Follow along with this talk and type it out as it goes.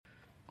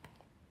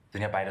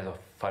sind ja beide so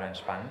voll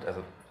entspannt.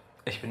 Also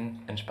ich bin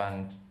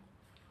entspannt,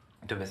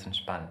 du bist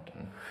entspannt.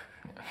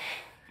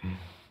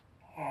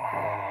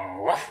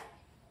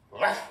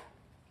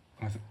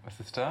 Was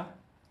ist da?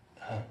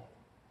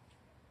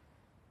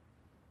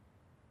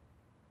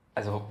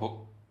 Also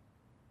wo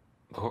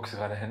guckst du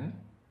gerade hin?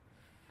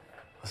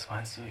 Was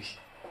meinst du? Ich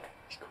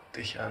guck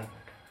dich an.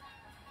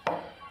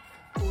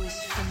 Wo ich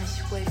für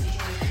mich wavy,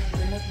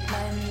 wir mit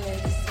meinen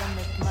Ladies und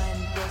mit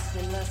meinen Boss,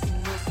 wir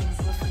lassen los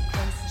unsere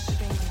Frequenzen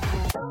schwingen.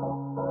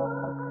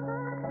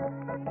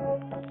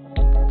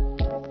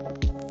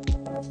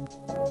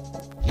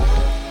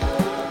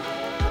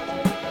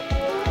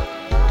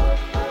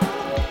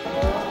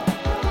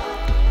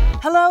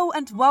 Hello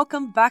and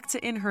welcome back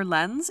to In Her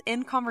Lens,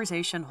 in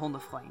conversation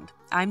Hondefreund.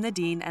 I'm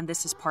Nadine and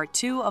this is part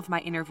 2 of my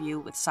interview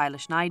with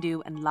Silas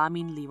Naidu and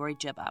Lamin Leroy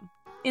Jibba.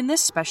 In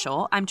this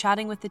special, I'm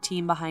chatting with the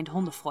team behind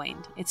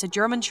Hondefreund. It's a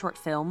German short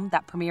film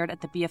that premiered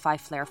at the BFI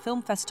Flare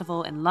Film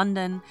Festival in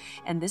London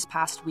and this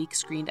past week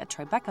screened at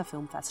Tribeca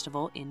Film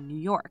Festival in New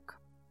York.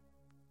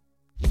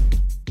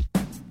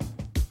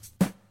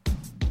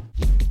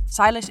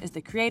 Silas is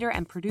the creator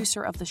and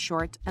producer of the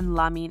short and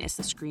Lamin is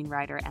the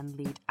screenwriter and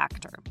lead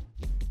actor.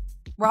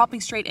 We're hopping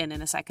straight in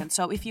a second,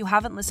 so if you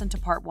haven't listened to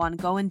part 1,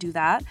 go and do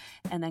that,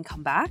 and then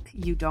come back.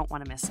 You don't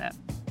want to miss it.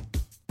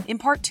 In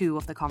part 2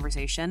 of the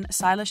conversation,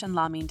 Silas and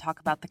Lamin talk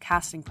about the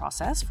casting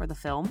process for the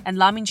film, and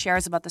Lamin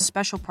shares about the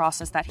special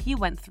process that he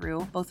went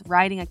through, both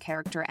writing a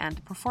character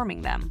and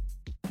performing them.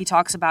 He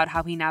talks about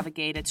how he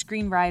navigated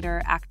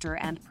screenwriter, actor,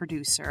 and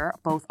producer,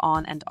 both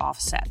on and off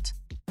set,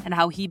 and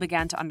how he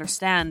began to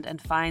understand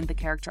and find the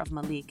character of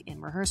Malik in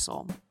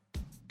rehearsal.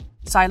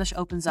 Silas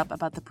opens up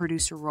about the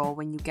producer role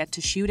when you get to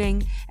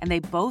shooting, and they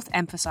both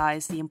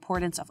emphasize the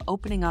importance of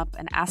opening up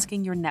and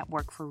asking your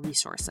network for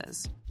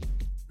resources.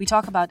 We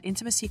talk about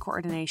intimacy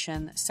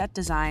coordination, set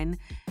design,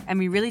 and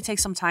we really take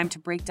some time to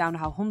break down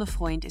how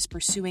Hondefreund is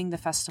pursuing the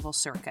festival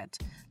circuit,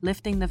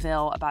 lifting the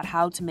veil about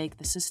how to make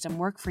the system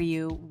work for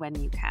you when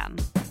you can.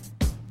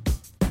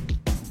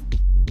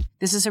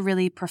 This is a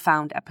really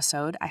profound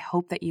episode. I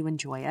hope that you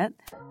enjoy it.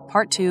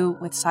 Part 2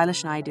 with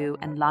Silas Naidu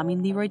and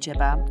Lamin Leroy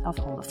Jibba of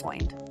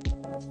Hondefreund.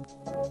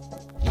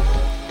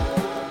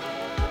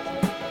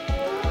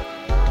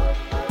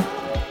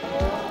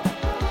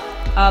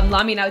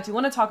 Lamin, now do you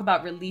want to talk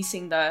about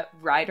releasing the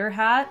rider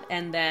hat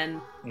and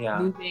then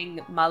moving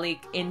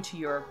Malik into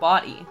your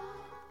body?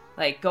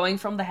 Like going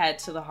from the head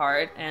to the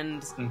heart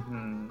and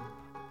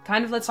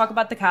kind of let's talk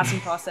about the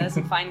casting process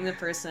and finding the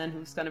person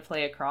who's going to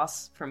play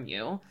across from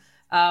you.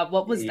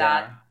 What was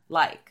that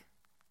like?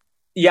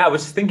 Yeah, I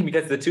was just thinking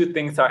because the two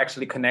things are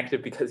actually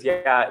connected because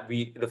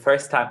the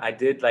first time I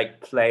did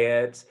like play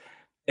it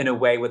in a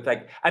way with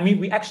like, I mean,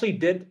 we actually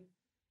did,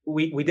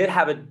 we did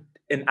have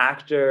an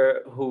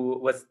actor who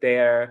was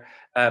there,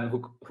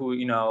 who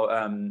you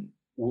know,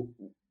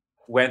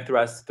 went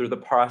through the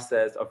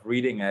process of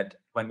reading it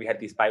when we had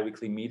these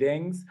bi-weekly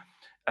meetings,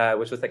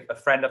 which was like a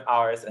friend of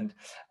ours. And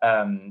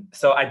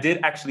so I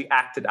did actually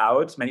act it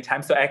out many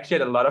times. So I actually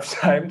had a lot of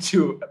time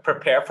to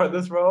prepare for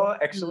this role,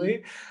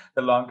 actually,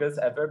 the longest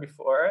ever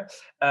before.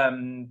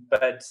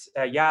 But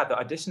the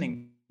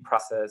auditioning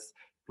process,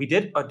 we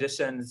did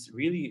auditions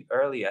really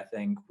early, I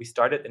think. We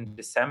started in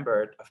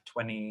December of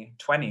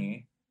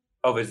 2020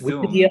 over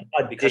Zoom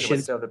because it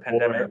was still the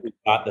pandemic. We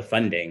got the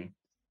funding.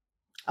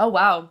 Oh,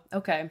 wow.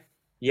 Okay.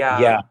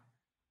 Yeah,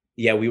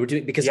 we were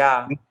doing, because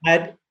we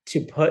had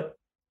to put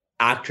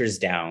actors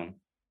down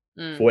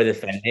for the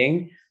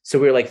funding. So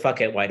we were like,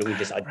 fuck it, why don't we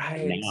just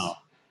audition now?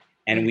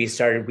 And we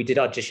did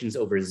auditions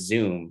over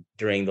Zoom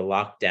during the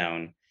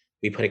lockdown.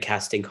 We put a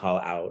casting call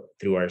out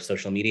through our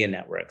social media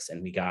networks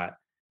and we got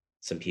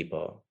some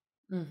people.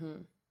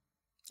 Mm-hmm.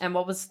 And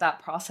what was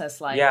that process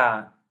like?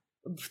 Yeah.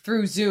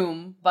 Through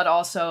Zoom, but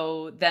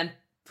also then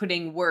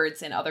putting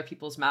words in other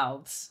people's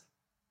mouths.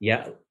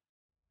 Yeah.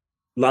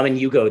 Lamin,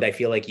 you go. I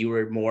feel like you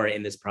were more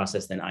in this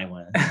process than I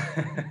was.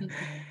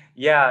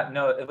 Yeah,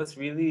 no, it was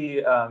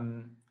really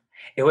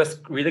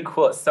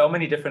cool. So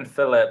many different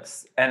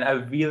Philips, and I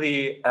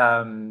really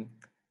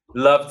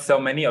loved so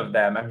many of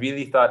them. I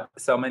really thought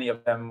so many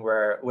of them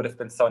would have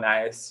been so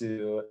nice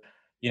to,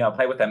 you know,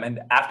 play with them. And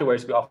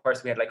afterwards, we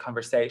had like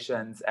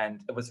conversations,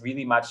 and it was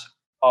really much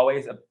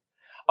always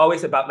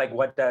about like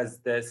what does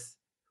this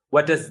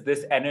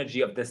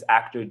energy of this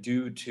actor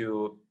do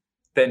to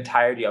the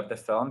entirety of the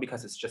film,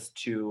 because it's just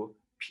two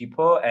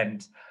people.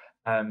 And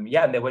and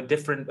there were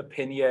different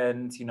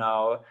opinions, you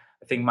know.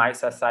 I think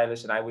Maisa,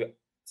 Silas, and we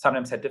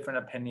sometimes had different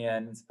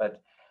opinions,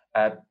 but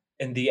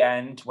in the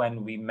end,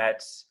 when we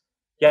met,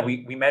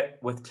 we met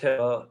with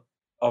Till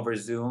over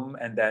Zoom,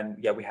 and then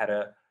we had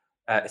a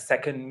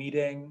second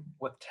meeting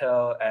with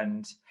Till,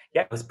 and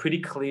it was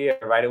pretty clear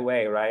right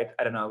away, right?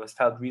 I don't know, it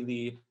felt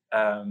really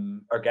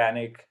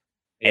organic.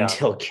 And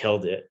Till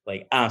killed it,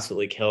 like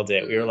absolutely killed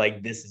it. We were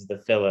like, this is the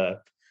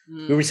Philip.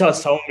 We saw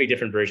so many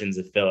different versions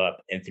of Philip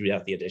and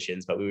throughout the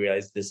auditions, but we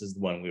realized this is the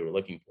one we were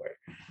looking for.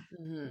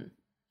 Mm-hmm.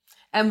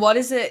 And what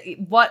is it?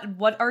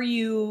 What are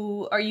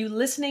you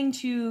listening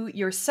to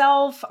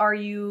yourself?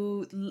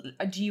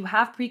 Do you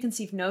have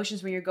preconceived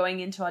notions when you're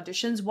going into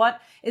auditions? What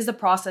is the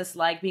process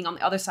like being on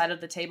the other side of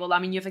the table? I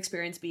mean, you've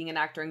experienced being an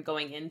actor and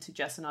going into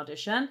just an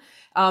audition.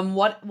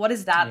 What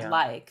is that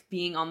like,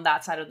 being on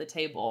that side of the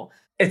table?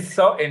 It's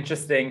so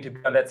interesting to be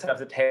on that side of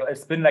the table.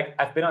 It's been like,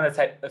 I've been on that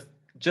side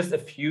just a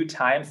few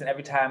times, and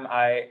every time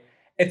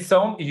it's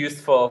so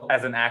useful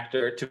as an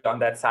actor to be on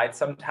that side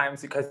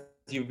sometimes, because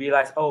you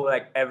realize, oh,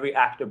 like every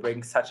actor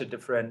brings such a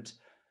different,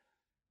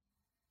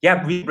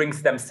 really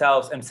brings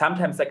themselves. And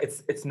sometimes like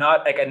it's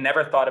not like, I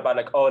never thought about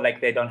like, oh,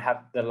 like they don't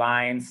have the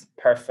lines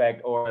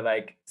perfect, or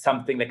like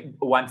something like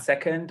 1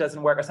 second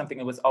doesn't work or something.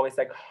 It was always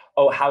like,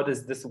 oh, how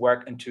does this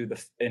work into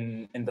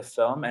in the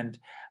film? And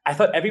I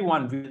thought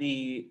everyone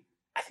we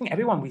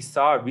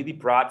saw really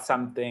brought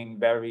something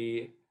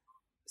very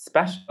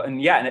special.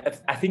 And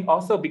I think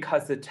also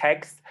because the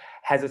text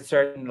has a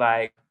certain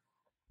like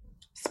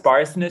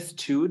sparseness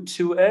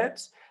to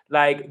it,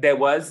 like there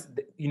was,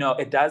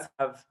 it does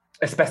have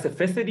a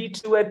specificity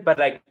to it, but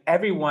like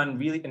everyone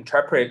really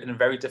interpreted it in a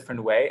very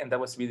different way, and that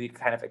was really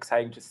kind of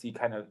exciting to see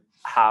kind of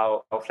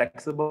how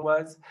flexible it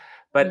was.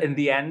 But in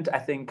the end, I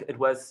think it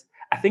was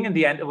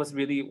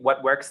really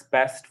what works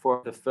best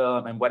for the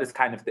film, and what is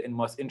kind of the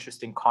most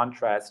interesting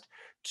contrast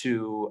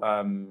to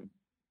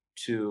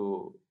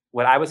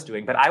what I was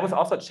doing. But I was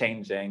also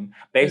changing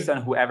based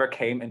on whoever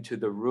came into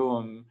the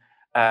room.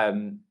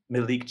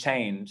 Malik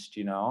changed,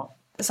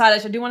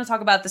 Sailesh, I do want to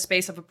talk about the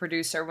space of a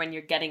producer when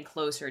you're getting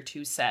closer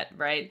to set,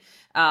 right?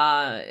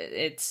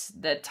 It's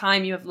the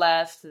time you have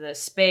left, the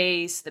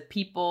space, the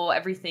people,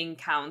 everything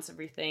counts, it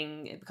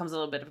becomes a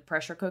little bit of a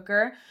pressure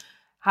cooker.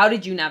 How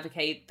did you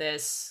navigate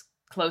this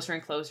closer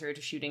and closer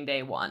to shooting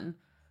day one?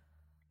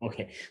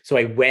 Okay, so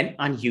I went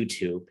on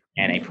YouTube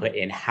and I put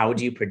in, how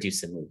do you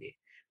produce a movie,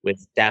 with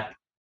step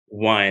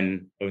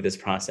one of this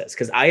process?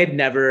 Because I had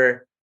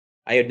never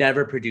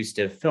produced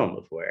a film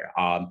before.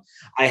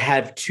 I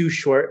have two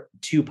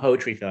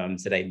poetry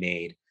films that I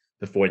made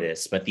before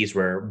this, but these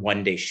were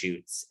one-day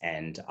shoots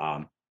and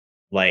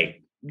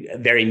like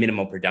very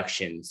minimal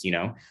productions,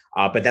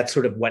 but that's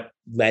sort of what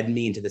led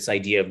me into this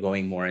idea of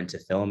going more into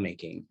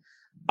filmmaking.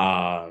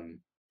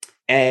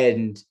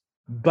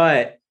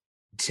 But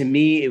to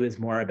me, it was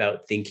more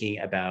about thinking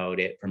about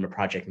it from a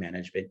project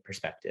management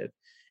perspective,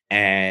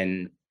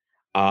 and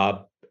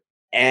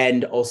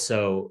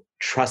also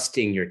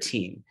trusting your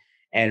team,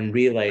 and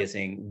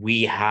realizing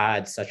we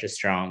had such a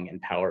strong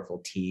and powerful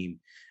team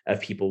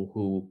of people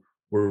who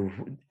were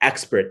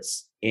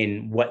experts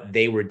in what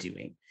they were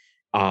doing.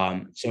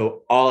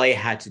 So all I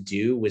had to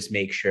do was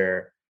make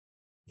sure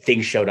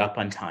things showed up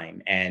on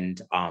time,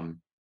 and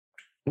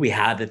we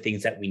had the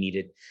things that we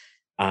needed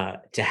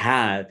to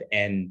have.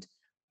 And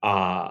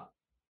I'm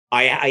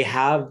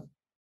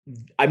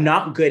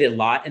not good at a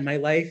lot in my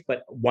life,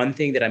 but one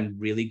thing that I'm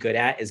really good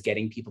at is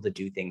getting people to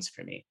do things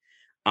for me.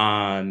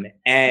 And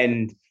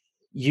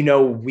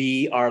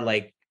we are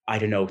like, I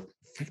don't know,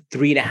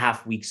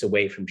 3.5 weeks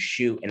away from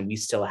shoot, and we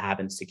still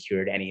haven't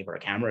secured any of our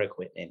camera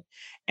equipment.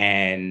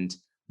 And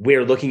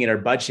we're looking at our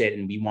budget,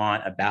 and we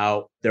want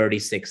about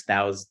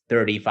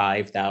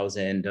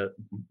 35,000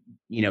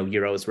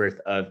 euros worth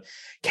of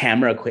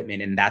camera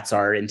equipment, and that's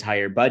our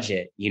entire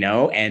budget,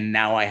 and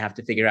now I have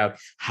to figure out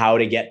how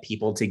to get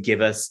people to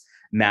give us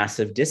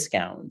massive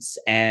discounts.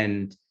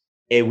 And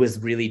it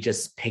was really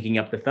just picking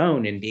up the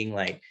phone and being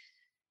like,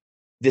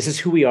 this is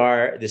who we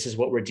are, this is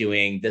what we're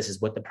doing, this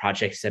is what the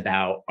project's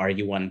about, are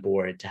you on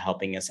board to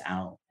helping us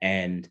out?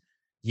 And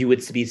you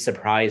would be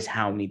surprised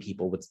how many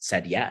people would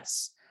said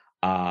yes,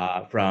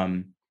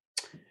 from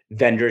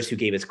vendors who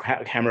gave us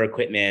camera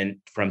equipment,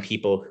 from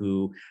people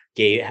who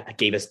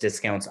gave us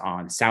discounts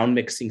on sound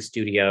mixing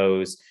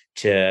studios,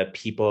 to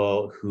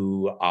people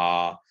who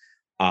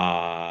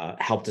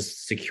helped us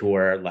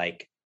secure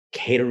like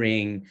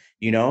catering.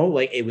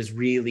 Like it was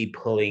really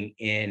pulling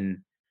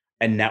in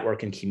a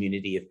network and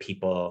community of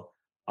people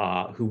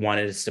who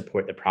wanted to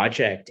support the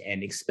project,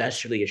 and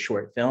especially a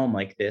short film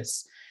like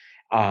this,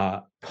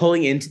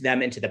 pulling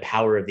them into the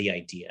power of the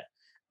idea.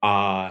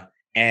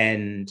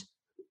 And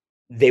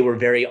they were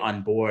very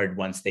on board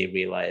once they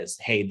realized,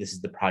 hey, this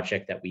is the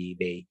project that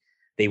they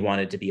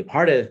wanted to be a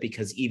part of,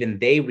 because even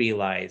they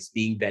realized,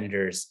 being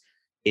vendors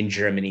in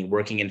Germany,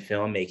 working in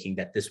filmmaking,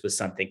 that this was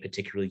something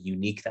particularly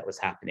unique that was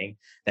happening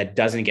that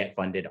doesn't get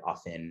funded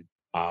often.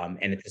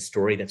 And it's a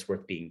story that's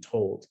worth being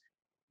told.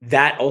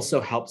 That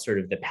also helped sort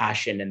of the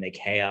passion and the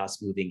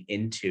chaos moving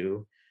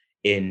into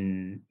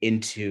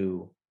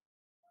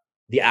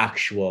the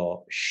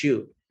actual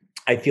shoot.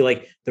 I feel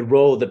like the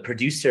role of the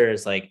producer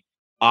is like,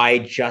 I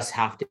just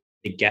have to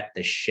get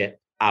the ship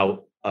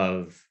out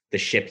of the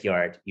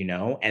shipyard,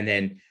 and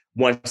then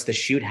once the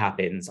shoot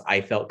happens,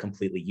 I felt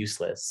completely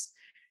useless,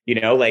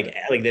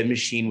 like the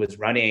machine was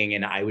running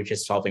and I was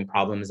just solving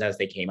problems as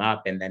they came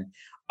up. And then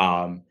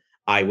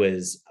I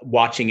was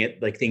watching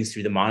it, like things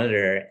through the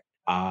monitor.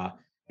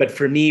 But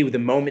for me, the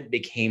moment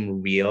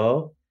became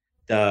real,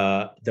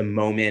 the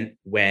moment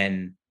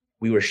when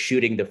we were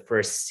shooting the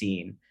first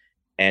scene.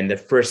 And the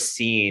first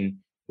scene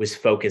was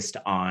focused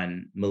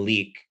on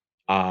Malik,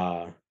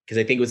 because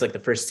I think it was like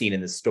the first scene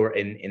in the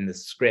story in the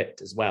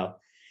script as well.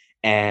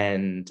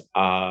 And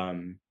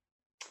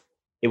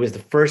it was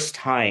the first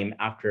time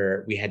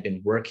after we had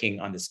been working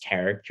on this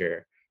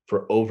character for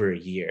over a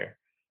year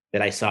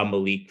that I saw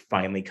Malik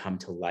finally come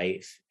to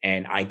life,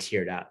 and I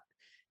teared up.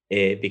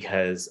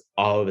 Because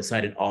all of a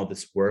sudden, all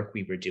this work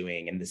we were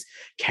doing and this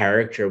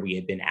character we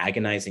had been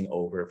agonizing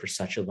over for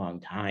such a long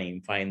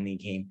time finally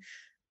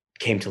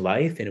came to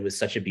life, and it was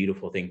such a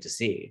beautiful thing to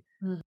see.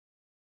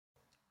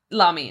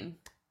 Lamine,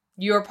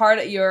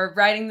 you're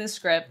writing the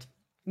script,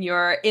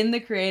 you're in the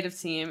creative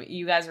team,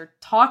 you guys are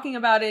talking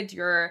about it,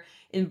 you're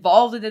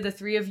involved in it, the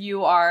three of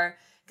you are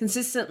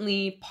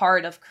consistently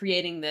part of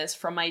creating this,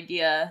 from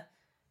idea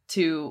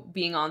to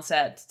being on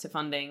set to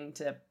funding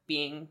to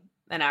being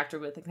an actor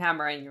with a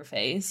camera in your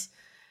face.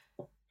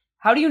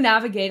 How do you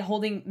navigate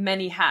holding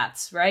many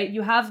hats, right?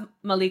 You have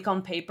Malik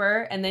on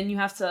paper, and then you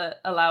have to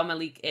allow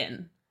Malik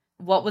in.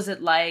 What was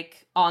it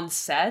like on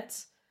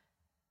set,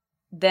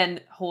 then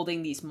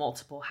holding these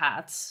multiple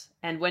hats?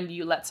 And when do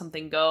you let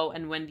something go,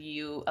 and when do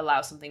you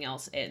allow something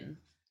else in?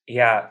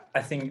 Yeah,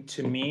 I think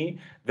to me,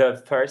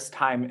 the first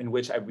time in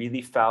which I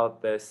really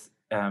felt this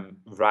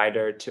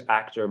writer to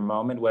actor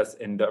moment was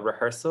in the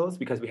rehearsals,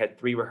 because we had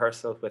 3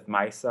 rehearsals with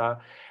Maisa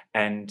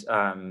and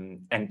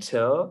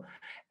Till,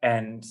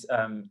 and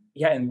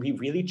and we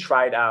really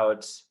tried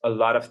out a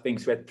lot of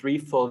things. We had 3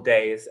 full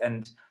days,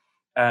 and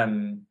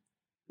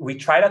we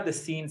tried out the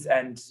scenes,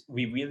 and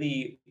we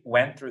really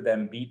went through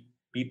them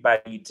beat by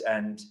beat.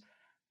 And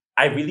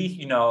I really,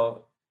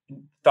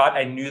 thought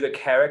I knew the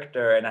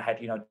character, and I had,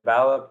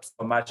 developed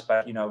so much,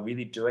 but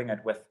really doing it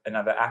with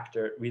another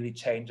actor really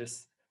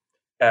changes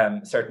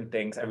certain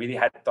things. I really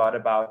had thought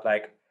about,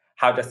 like,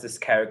 how does this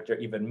character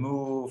even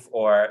move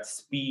or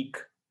speak,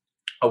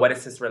 or what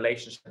is his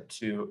relationship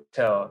to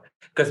Till?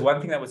 Because one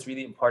thing that was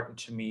really important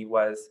to me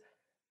was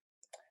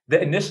the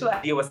initial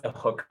idea was a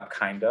hookup,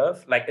 kind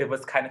of. Like, it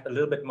was kind of a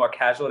little bit more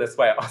casual. That's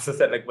why I also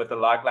said, like, with the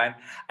log line,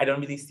 I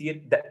don't really see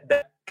it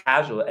that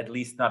casual, at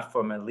least not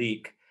for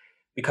Malik.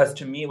 Because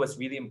to me, it was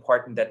really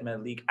important that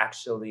Malik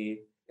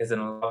actually is in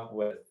love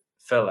with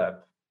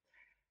Philip.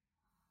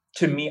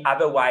 To me,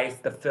 otherwise,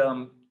 the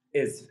film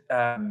is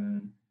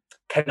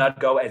cannot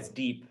go as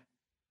deep.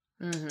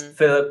 Mm-hmm.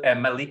 Philip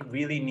and Malik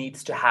really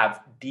needs to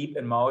have deep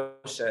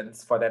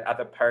emotions for that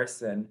other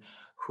person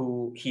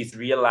who he's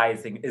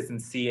realizing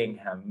isn't seeing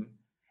him.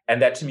 And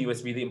that to me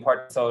was really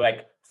important. So,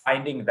 like,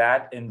 finding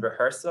that in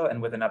rehearsal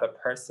and with another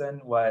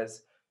person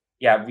was,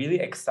 really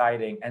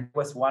exciting. And it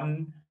was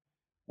one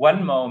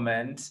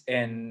moment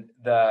in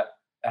the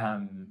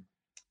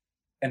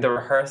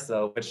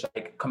rehearsal which,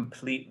 like,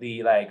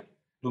 completely, like,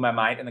 blew my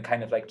mind, and it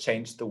kind of, like,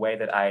 changed the way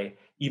that I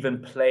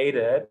even played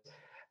it.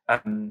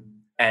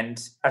 And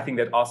I think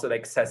that also,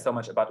 like, says so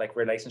much about, like,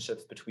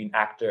 relationships between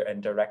actor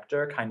and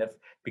director, kind of,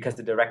 because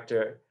the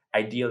director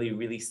ideally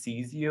really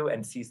sees you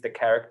and sees the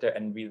character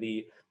and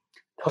really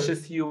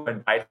pushes you and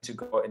invites you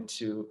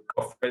to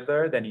go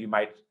further than you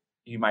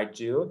might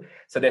do.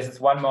 So there's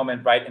this one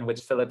moment, right, in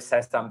which Philip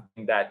says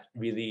something that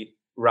really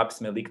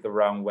rubs Malik the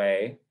wrong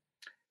way,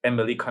 and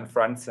Malik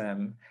confronts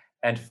him,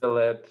 and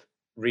Philip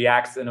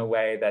reacts in a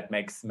way that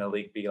makes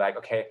Malik be like,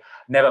 okay,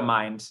 never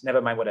mind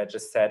what I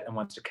just said, and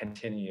wants to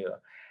continue.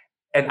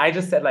 And I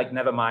just said, like,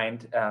 never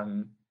mind,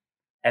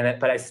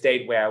 but I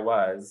stayed where I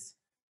was.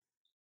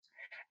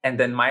 And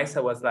then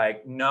Maisa was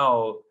like,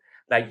 no,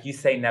 like, you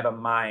say never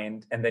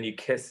mind, and then you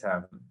kiss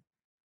him.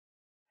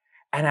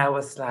 And I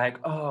was like,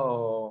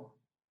 oh,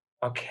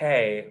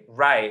 okay,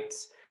 right,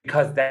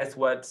 because that's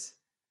what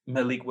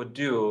Malik would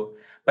do.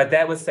 But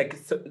that was like,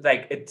 so,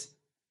 like, it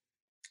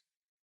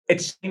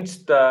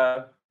changed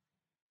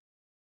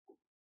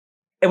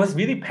it was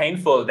really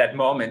painful, that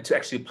moment, to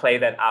actually play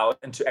that out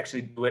and to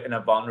actually do it in a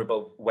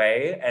vulnerable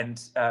way.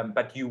 And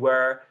but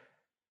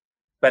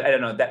I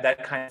don't know,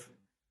 that kind of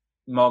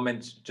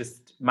moment,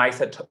 just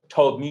Maisa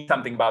told me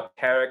something about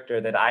the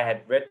character that I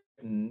had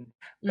written,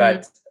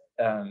 but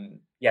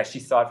she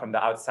saw it from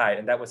the outside,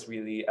 and that was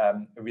really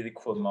a really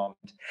cool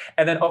moment.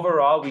 And then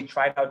overall, we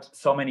tried out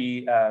so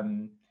many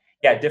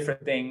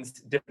different things,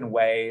 different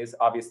ways,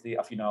 obviously,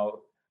 of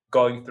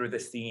going through the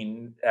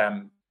scene,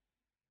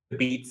 the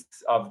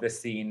beats of the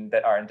scene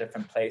that are in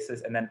different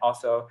places, and then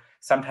also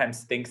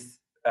sometimes things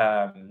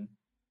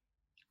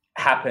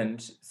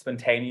happened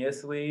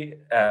spontaneously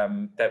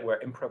that were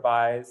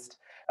improvised,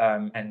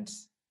 and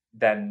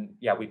then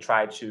we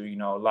tried to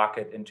lock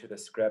it into the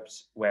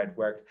script where it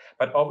worked.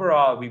 But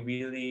overall, we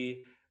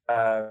really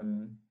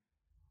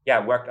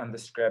worked on the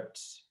script,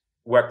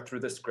 worked through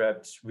the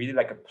script really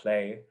like a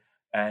play.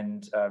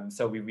 And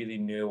so we really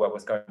knew what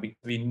was going on.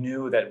 We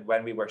knew that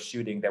when we were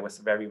shooting, there was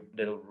very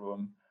little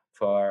room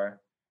for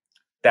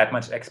that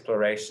much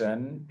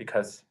exploration,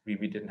 because we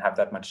didn't have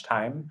that much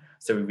time.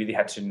 So we really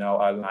had to know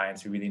our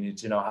lines. We really needed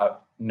to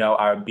know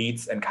our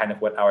beats and kind of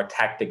what our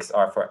tactics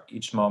are for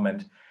each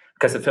moment,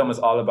 because the film is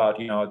all about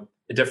a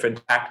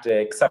different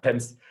tactic,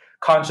 sometimes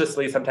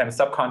consciously, sometimes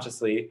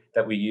subconsciously,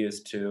 that we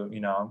use to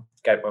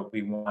get what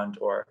we want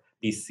or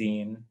be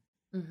seen.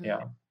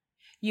 Mm-hmm.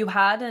 You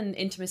had an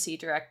intimacy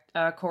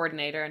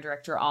coordinator and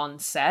director on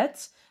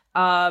set.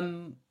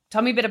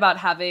 Tell me a bit about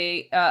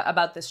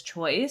about this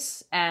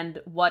choice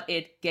and what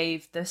it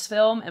gave this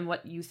film and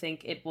what you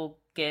think it will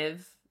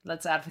give.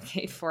 Let's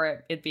advocate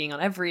for it being on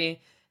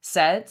every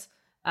set.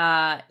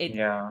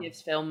 It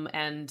gives film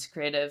and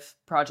creative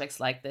projects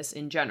like this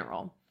in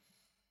general.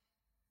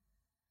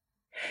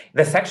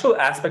 The sexual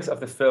aspects of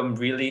the film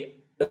really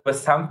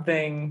was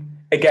something,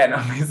 again,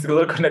 it's a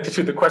little connected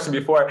to the question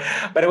before,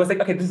 but it was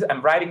like, okay,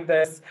 I'm writing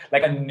this,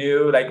 like I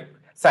knew, like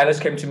Silas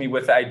came to me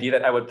with the idea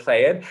that I would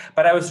play it,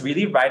 but I was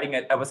really writing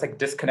it, I was like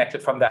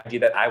disconnected from the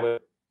idea that I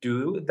would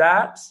do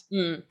that.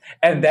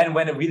 And then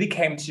when it really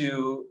came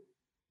to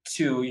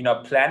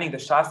planning the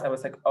shots, I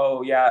was like,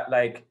 oh yeah,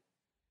 like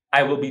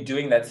I will be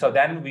doing that. So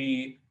then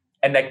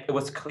it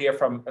was clear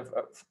from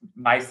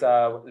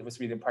Maisa, it was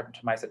really important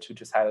to Maisa too,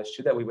 to Silas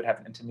too, that we would have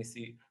an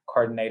intimacy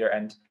coordinator,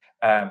 and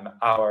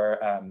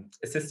our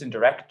assistant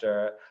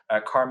director,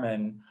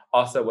 Carmen,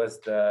 also was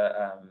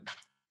the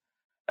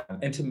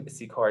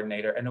intimacy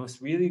coordinator. And it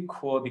was really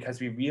cool because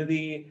we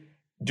really,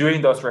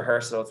 during those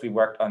rehearsals, we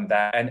worked on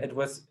that. And it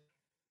was,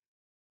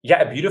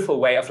 a beautiful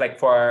way of like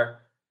for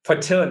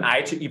Till and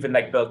I to even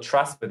like build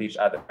trust with each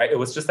other, right? It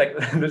was just like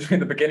literally in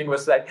the beginning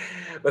was like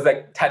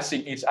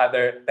touching each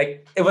other.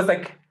 Like it was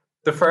like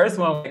the first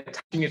one, like,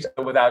 touching each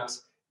other without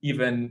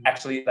even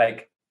actually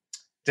like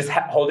just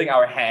holding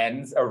our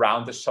hands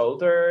around the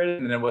shoulders.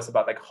 And then it was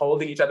about like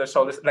holding each other's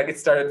shoulders. Like it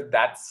started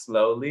that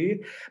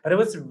slowly, but it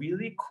was a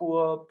really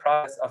cool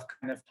process of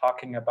kind of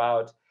talking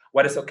about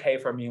what is okay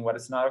for me and what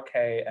is not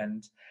okay.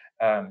 And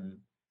and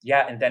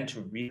then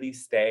to really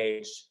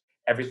stage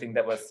everything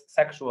that was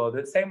sexual,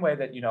 the same way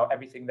that,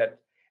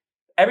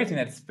 everything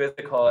that's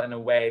physical in a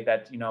way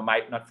that,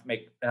 might not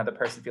make another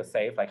person feel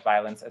safe, like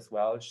violence as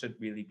well, should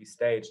really be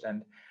staged.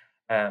 And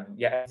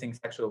everything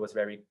sexual was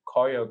very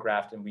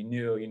choreographed, and we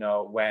knew,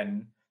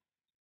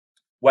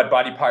 what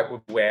body part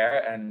would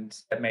wear, and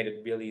that made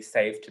it really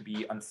safe to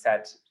be on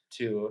set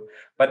too.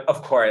 But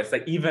of course,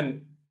 like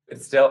even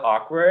it's still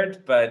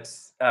awkward, but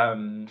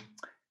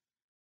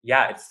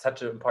it's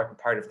such an important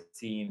part of the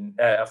scene,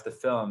 of the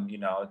film,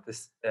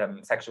 this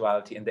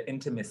sexuality and the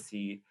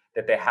intimacy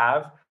that they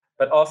have,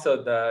 but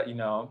also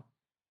the,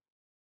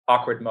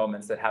 awkward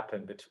moments that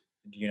happen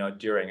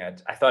during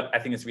it. I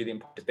think it's really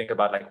important to think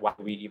about like why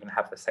we even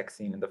have the sex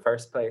scene in the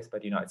first place.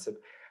 But, I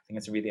think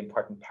it's a really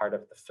important part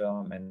of the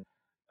film. And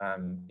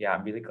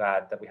I'm really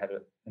glad that we had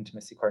an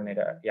intimacy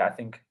coordinator. Yeah, I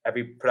think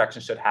every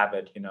production should have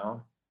it,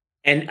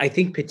 And I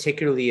think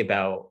particularly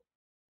about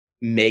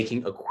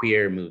making a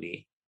queer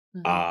movie.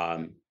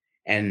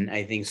 And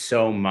I think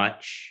so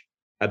much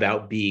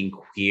about being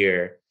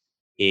queer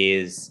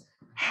is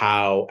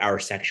how our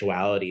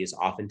sexuality is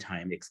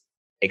oftentimes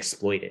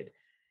exploited.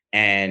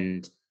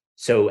 And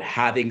so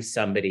having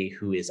somebody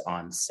who is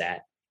on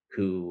set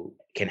who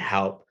can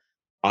help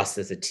us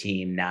as a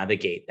team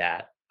navigate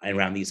that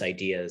around these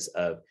ideas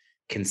of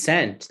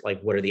consent,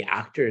 like what are the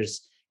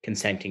actors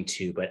consenting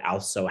to, but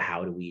also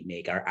how do we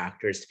make our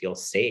actors feel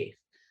safe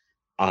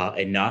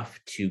enough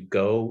to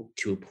go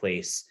to a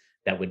place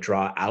that would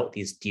draw out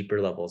these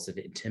deeper levels of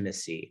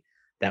intimacy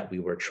that we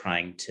were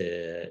trying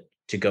to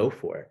go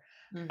for.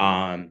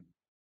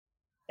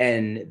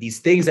 And these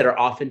things that are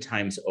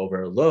oftentimes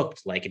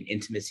overlooked, like an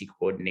intimacy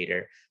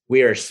coordinator,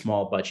 we're a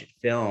small budget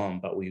film,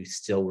 but we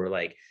still were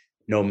like,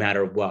 no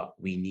matter what,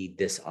 we need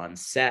this on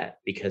set,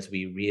 because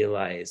we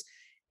realize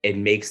it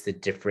makes the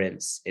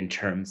difference in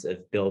terms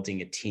of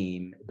building a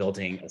team,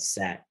 building a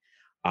set,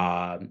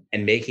 and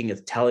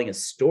telling a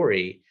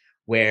story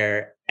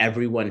where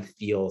everyone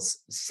feels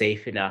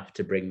safe enough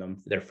to bring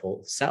them their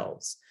full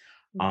selves.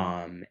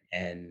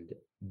 And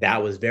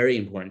that was very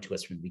important to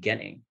us from the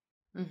beginning.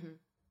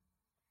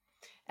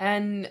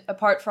 And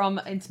apart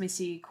from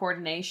intimacy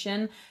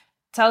coordination,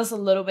 tell us a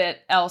little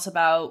bit else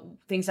about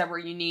things that were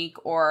unique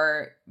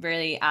or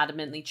really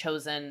adamantly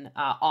chosen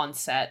on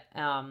set.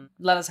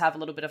 Let us have a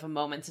little bit of a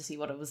moment to see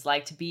what it was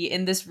like to be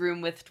in this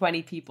room with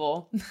 20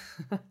 people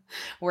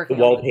working.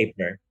 The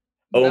wallpaper.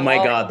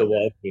 God, the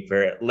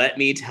wallpaper. Let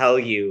me tell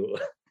you,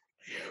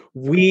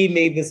 we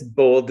made this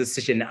bold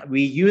decision.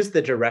 We used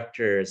the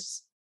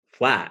director's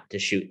flat to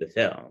shoot the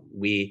film.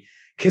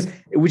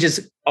 Which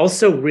is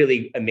also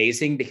really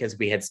amazing because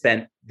we had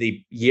spent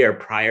the year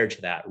prior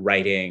to that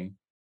writing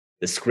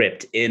the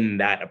script in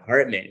that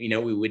apartment.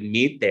 We would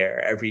meet there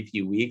every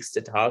few weeks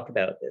to talk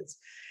about this.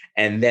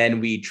 And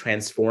then we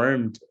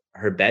transformed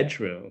her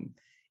bedroom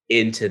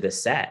into the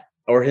set,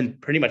 or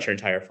pretty much her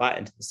entire flat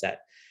into the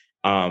set.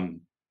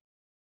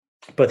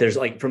 But there's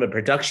like, from a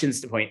production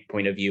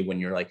point of view, when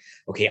you're like,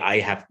 okay,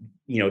 I have,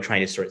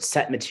 trying to sort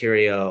set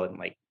material and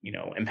like,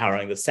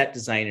 empowering the set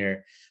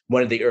designer,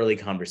 one of the early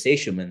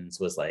conversations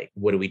was like,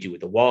 what do we do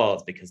with the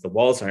walls? Because the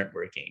walls aren't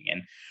working.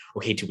 And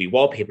okay, do we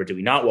wallpaper? Do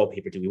we not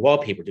wallpaper? Do we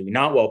wallpaper? Do we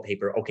not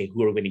wallpaper? Okay,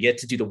 who are we going to get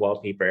to do the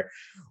wallpaper?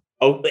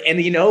 Oh, and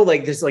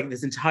like there's like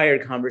this entire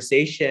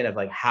conversation of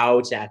like how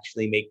to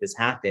actually make this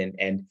happen.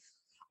 And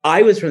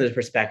I was from the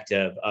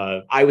perspective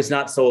of, I was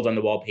not sold on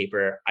the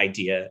wallpaper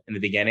idea in the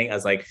beginning. I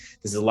was like,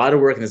 this is a lot of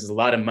work and this is a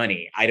lot of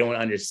money. I don't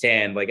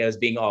understand. Like, I was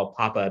being all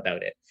papa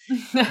about it.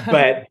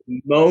 But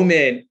the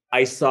moment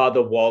I saw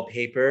the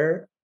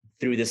wallpaper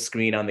through the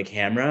screen on the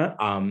camera,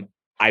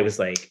 I was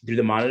like, through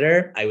the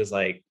monitor, I was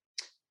like,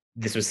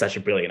 this was such a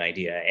brilliant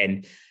idea.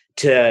 And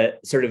to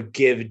sort of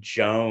give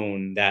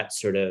Joan that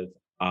sort of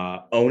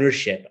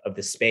ownership of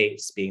the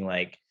space, being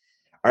like,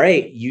 all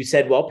right, you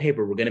said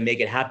wallpaper, we're going to make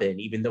it happen.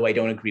 Even though I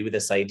don't agree with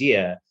this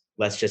idea,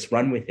 let's just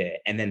run with it.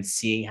 And then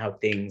seeing how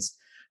things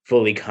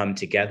fully come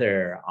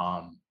together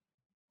on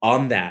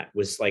that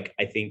was like,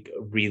 I think,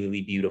 a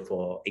really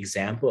beautiful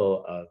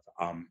example of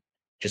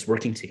just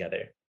working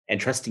together and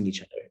trusting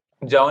each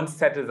other. Joan's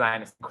set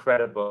design is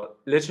incredible.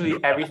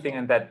 Literally everything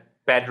in that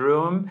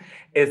bedroom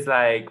is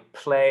like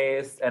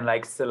placed and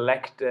like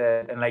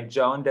selected, and like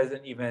Joan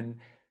doesn't even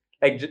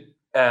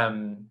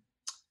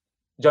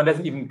Joan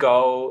doesn't even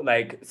go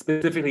like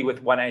specifically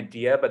with one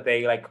idea, but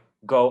they like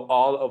go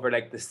all over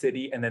like the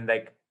city, and then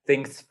like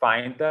things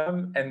find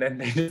them, and then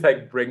they just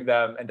like bring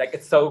them, and like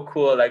it's so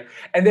cool. Like,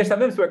 and there's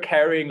sometimes we're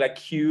carrying like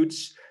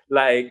huge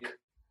like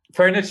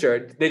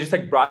furniture. They just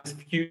like brought this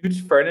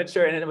huge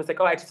furniture, and then it was like,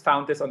 oh, I just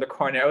found this on the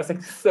corner. I was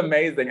like, this is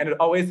amazing, and it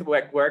always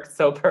like works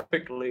so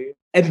perfectly.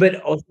 And but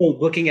also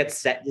looking at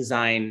set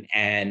design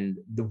and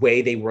the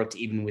way they worked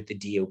even with the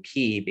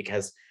DOP,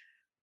 because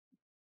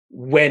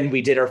when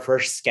we did our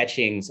first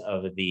sketchings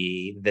of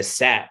the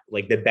set,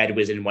 like the bed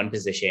was in one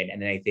position,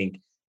 and then I think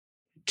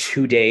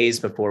 2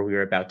 days before we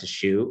were about to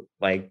shoot,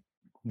 like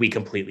we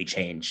completely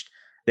changed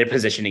their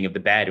positioning of the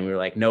bed, and we were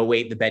like, no,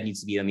 wait, the bed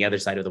needs to be on the other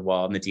side of the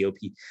wall, and the DOP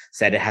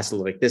said it has to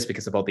look like this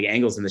because of all the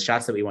angles and the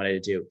shots that we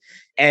wanted to do.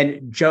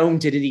 And Joan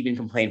didn't even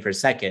complain for a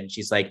second.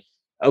 She's like,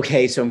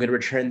 okay, so I'm going to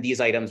return these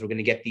items, we're going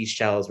to get these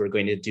shells, we're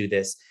going to do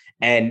this.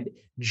 And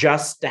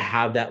just to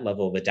have that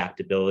level of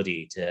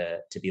adaptability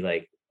to be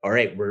like, all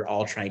right, we're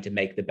all trying to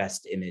make the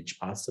best image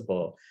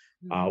possible.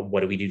 What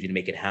do we do to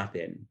make it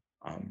happen?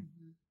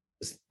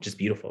 It's just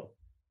beautiful.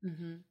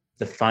 Mm-hmm.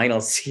 The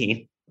final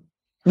scene,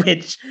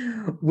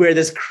 where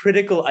this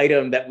critical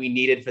item that we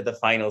needed for the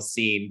final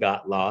scene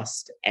got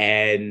lost,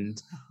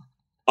 and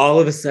all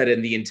of a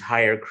sudden the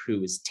entire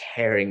crew is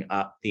tearing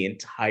up the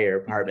entire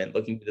apartment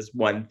looking for this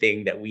one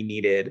thing that we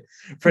needed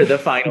for the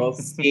final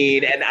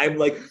scene. And I'm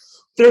like,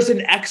 there's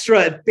an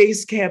extra at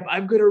base camp.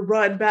 I'm going to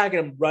run back, and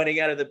I'm running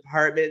out of the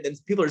apartment. And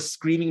people are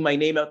screaming my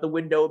name out the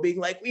window, being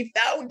like, we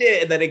found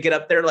it. And then I get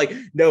up there like,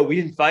 no, we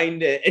didn't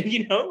find it. And,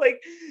 you know,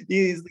 like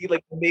these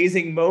like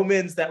amazing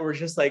moments that were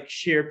just like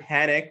sheer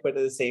panic. But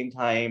at the same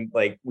time,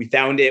 like we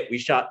found it, we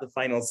shot the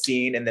final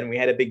scene, and then we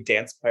had a big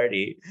dance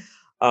party,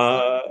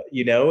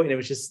 you know, and it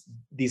was just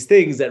these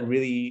things that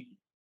really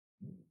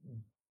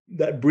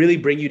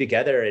bring you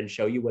together and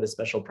show you what a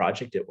special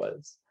project it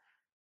was.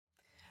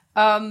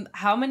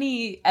 How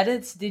many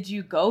edits did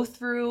you go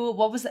through?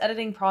 What was the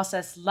editing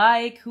process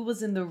like? Who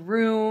was in the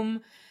room?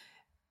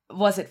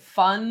 Was it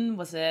fun?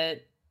 Was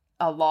it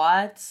a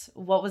lot?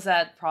 What was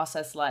that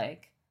process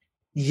like?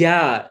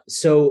 Yeah,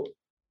 so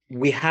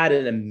we had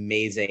an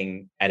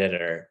amazing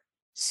editor,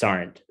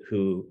 Sarnt,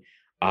 who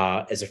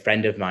is a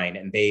friend of mine,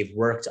 and they've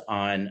worked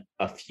on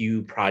a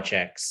few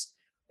projects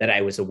that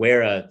I was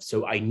aware of.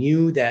 So I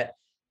knew that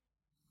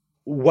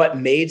what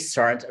made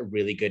Sarnt a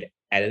really good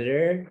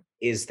editor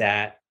is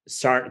that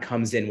Sarnt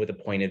comes in with a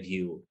point of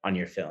view on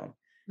your film.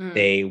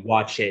 They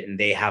watch it and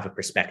they have a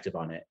perspective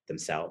on it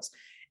themselves.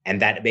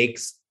 And that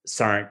makes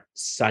Sarnt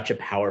such a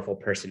powerful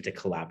person to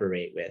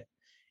collaborate with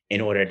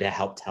in order to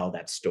help tell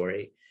that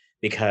story,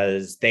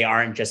 because they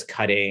aren't just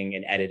cutting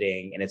and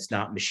editing, and it's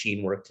not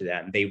machine work to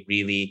them. They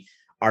really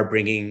are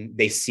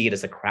they see it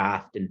as a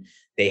craft, and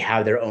they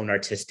have their own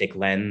artistic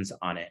lens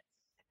on it.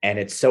 And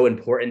it's so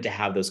important to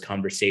have those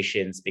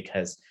conversations,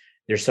 because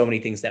there's so many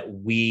things that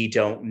we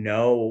don't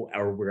know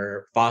or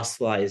we're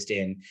fossilized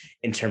in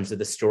terms of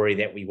the story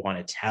that we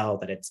want to tell,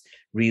 that it's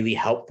really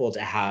helpful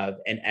to have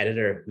an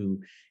editor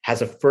who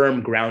has a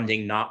firm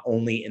grounding, not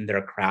only in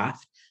their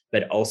craft,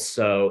 but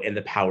also in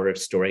the power of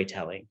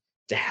storytelling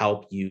to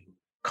help you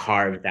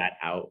carve that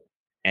out.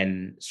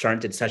 And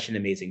Sarnt did such an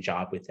amazing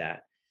job with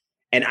that.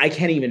 And I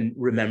can't even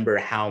remember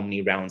how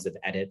many rounds of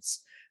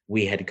edits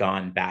we had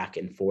gone back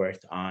and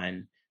forth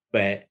on,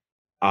 but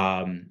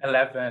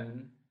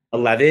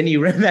 11,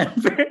 you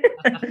remember?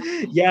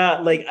 Yeah,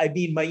 like, I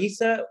mean,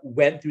 Maisa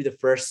went through the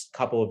first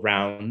couple of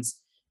rounds,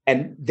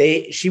 and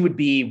she would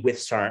be with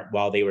Sarnt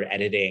while they were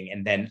editing,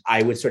 and then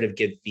I would sort of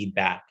give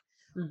feedback.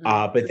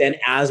 Mm-hmm. But then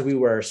as we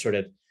were sort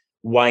of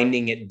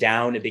winding it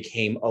down, it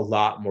became a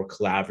lot more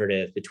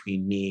collaborative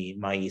between me,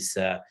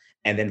 Maisa,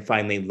 and then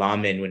finally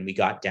Lamin when we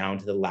got down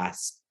to the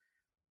last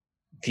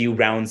few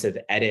rounds of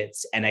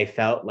edits. And I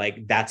felt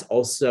like that's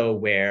also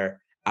where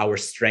our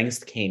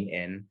strengths came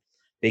in,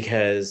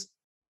 because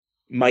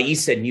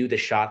Maisa knew the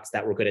shots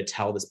that were going to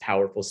tell this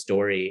powerful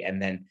story.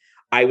 And then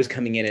I was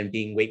coming in and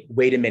being,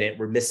 wait a minute,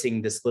 we're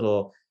missing this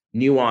little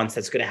nuance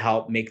that's going to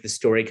help make the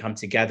story come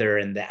together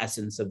and the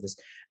essence of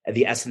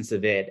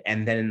it.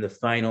 And then in the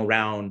final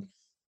round,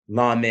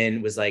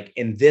 Lamin was like,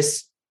 in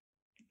this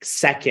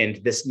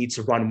second, this needs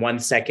to run 1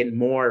 second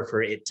more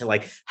for it to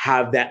like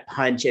have that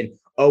punch. And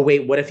oh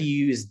wait, what if you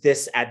use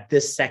this at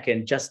this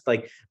second, just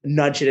like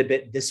nudge it a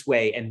bit this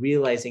way, and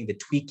realizing the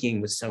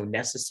tweaking was so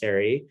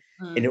necessary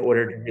in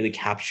order to really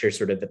capture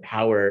sort of the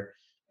power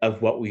of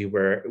what we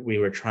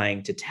were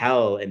trying to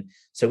tell. And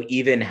so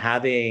even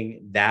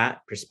having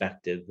that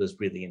perspective was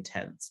really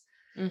intense.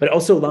 But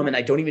also, Lamin,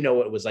 I don't even know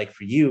what it was like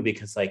for you,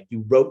 because like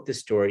you wrote the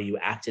story, you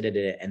acted in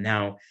it, and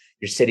now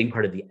you're sitting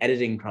part of the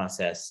editing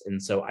process. And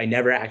so I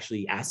never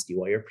actually asked you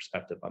what your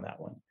perspective on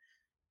that one.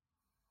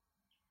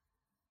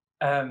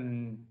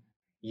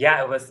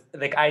 Yeah, it was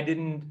like I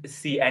didn't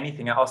see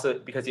anything. I also,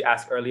 because you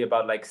asked earlier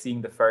about like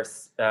seeing the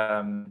first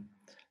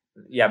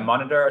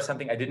monitor or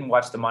something, I didn't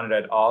watch the monitor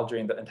at all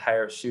during the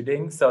entire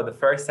shooting. So the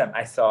first time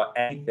I saw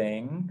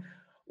anything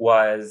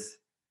was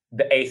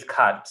the 8th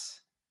cut.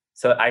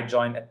 So I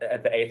joined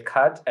at the 8th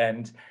cut,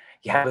 and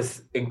yeah, it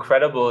was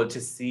incredible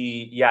to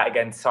see,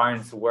 again,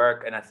 Sarn's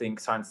work. And I think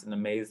Sarn's an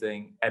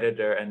amazing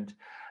editor, and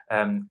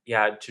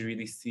to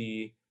really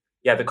see,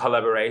 the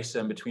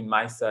collaboration between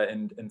Maisa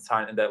and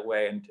Sarn in that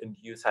way, and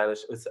you,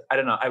 Silas, it was, I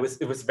don't know,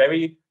 it's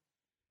very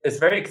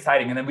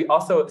exciting. And then we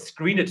also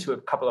screened it to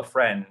a couple of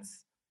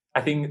friends.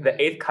 I think the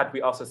 8th cut,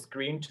 we also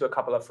screened to a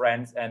couple of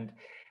friends, and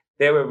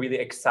they were really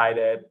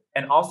excited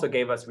and also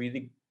gave us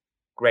really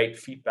great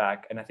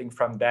feedback. And I think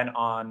from then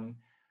on,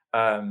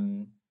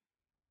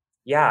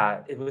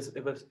 it was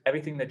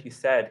everything that you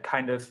said,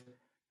 kind of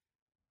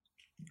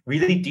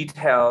really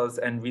details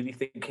and really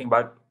thinking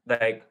about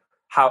like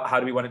how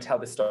do we want to tell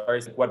the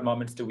stories, what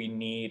moments do we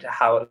need,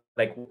 how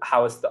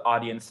is the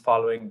audience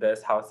following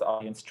this, how is the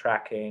audience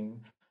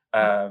tracking,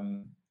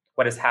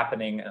 what is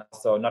happening, and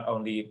also not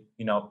only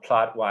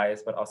plot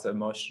wise but also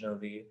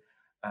emotionally.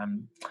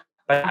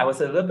 But I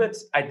was a little bit,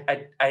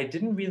 I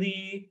didn't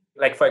really,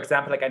 like, for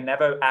example, like I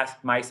never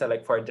asked Maisa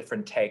like for a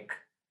different take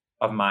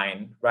of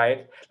mine,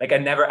 right? Like I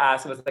never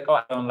asked, it was like, oh,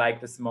 I don't like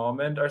this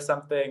moment or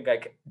something,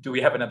 like, do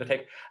we have another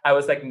take? I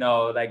was like,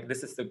 no, like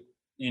this is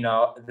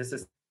this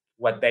is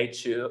what they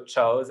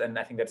chose, and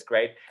I think that's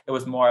great. It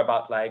was more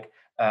about like,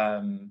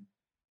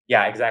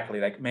 exactly,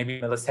 like maybe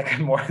a millisecond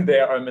more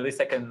there or a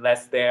millisecond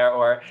less there,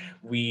 or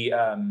we,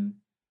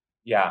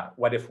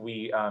 what if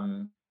we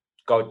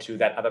go to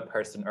that other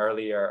person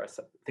earlier, or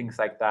things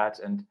like that.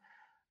 And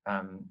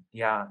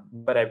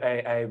but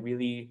I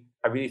really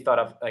thought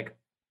of like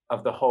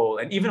of the whole.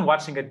 And even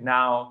watching it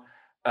now,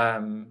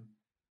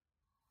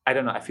 I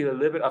don't know, I feel a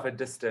little bit of a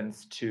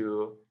distance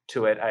to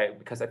it,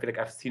 because I feel like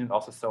I've seen it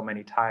also so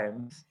many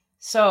times.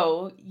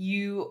 So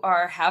you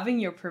are having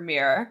your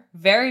premiere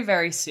very,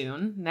 very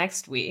soon,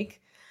 next week.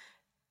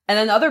 And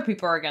then other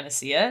people are going to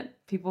see it.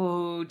 People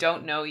who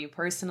don't know you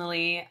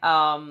personally,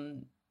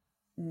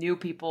 new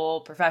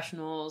people,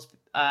 professionals,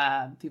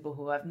 people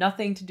who have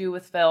nothing to do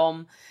with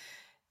film.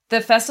 The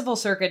festival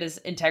circuit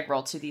is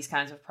integral to these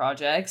kinds of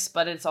projects,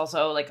 but it's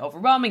also like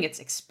overwhelming, it's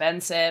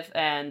expensive,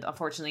 and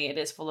unfortunately it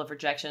is full of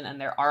rejection,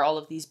 and there are all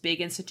of these big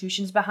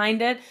institutions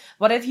behind it.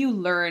 What have you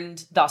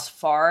learned thus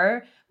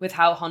far with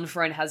how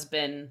Honfren has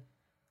been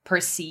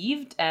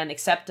perceived and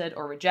accepted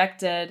or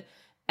rejected?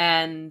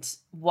 And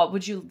what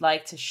would you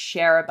like to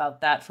share about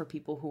that for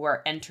people who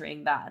are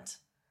entering that?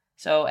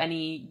 So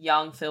any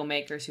young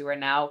filmmakers who are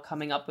now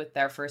coming up with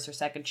their first or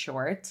second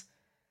short,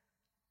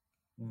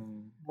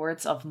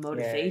 words of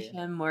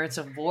motivation, words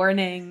of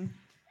warning.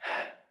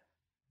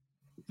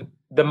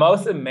 The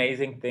most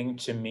amazing thing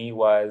to me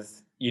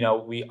was,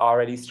 we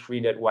already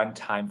screened it one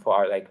time for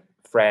our like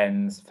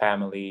friends,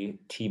 family,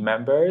 team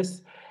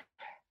members.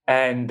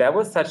 And that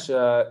was such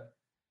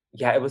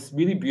it was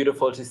really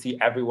beautiful to see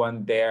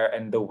everyone there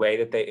and the way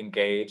that they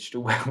engaged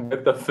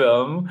with the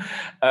film.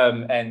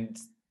 And,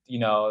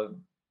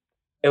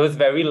 it was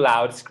very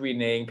loud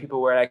screening. People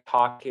were like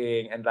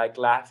talking and like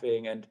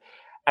laughing, and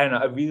I don't know,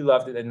 I really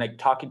loved it, and like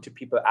talking to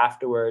people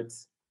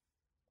afterwards,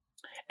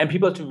 and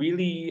people to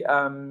really,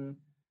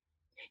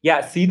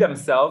 see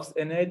themselves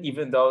in it,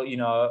 even though,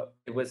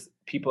 it was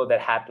people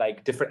that had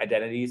like different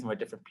identities and were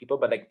different people,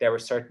 but like there were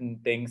certain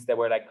things that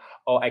were like,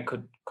 oh, I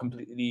could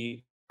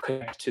completely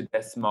connect to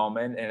this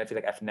moment, and I feel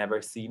like I've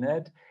never seen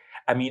it.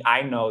 I mean,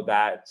 I know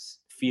that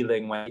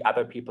feeling when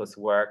other people's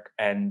work,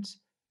 and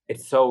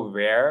it's so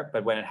rare,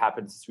 but when it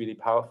happens, it's really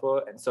powerful.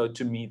 And so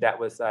to me, that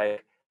was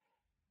like,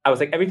 I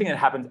was like, everything that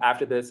happens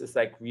after this is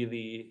like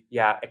really,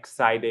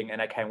 exciting, and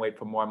I can't wait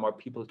for more and more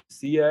people to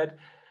see it.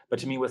 But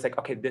to me, it was like,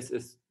 okay, this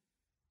is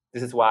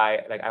why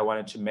like I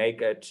wanted to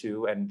make it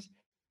too, and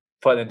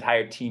for the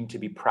entire team to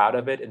be proud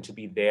of it and to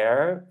be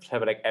there, to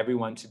have like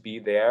everyone to be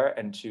there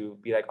and to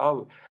be like,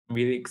 oh, I'm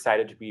really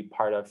excited to be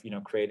part of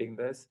creating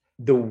this.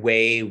 The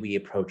way we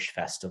approach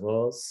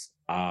festivals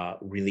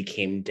really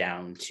came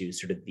down to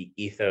sort of the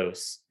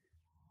ethos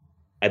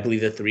I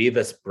believe the three of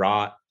us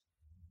brought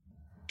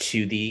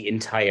to the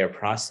entire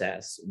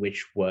process,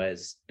 which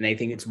was, and I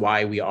think it's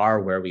why we are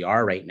where we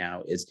are right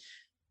now, is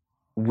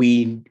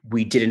we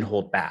didn't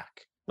hold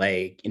back,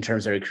 like in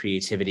terms of our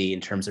creativity,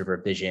 in terms of our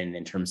vision,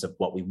 in terms of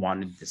what we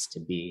wanted this to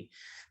be,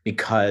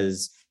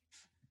 because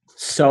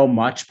so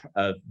much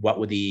of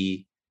what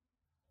the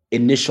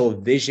initial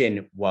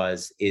vision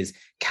is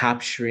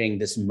capturing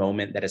this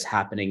moment that is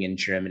happening in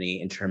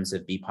Germany in terms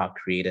of BIPOC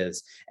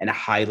creatives and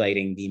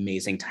highlighting the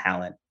amazing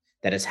talent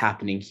that is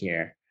happening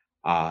here,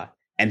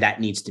 and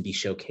that needs to be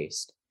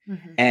showcased.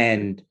 Mm-hmm.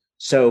 And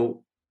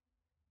so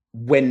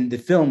when the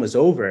film was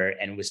over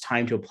and it was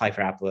time to apply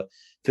for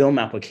film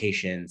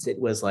applications, it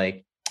was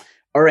like,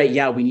 all right,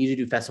 yeah, we need to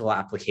do festival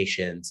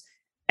applications,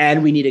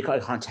 and we need to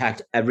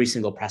contact every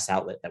single press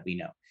outlet that we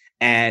know.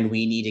 And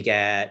we need to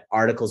get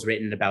articles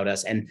written about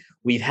us. And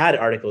we've had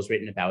articles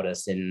written about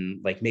us in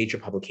like major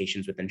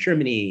publications within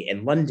Germany,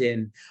 in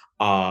London.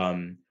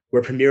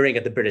 We're premiering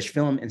at the British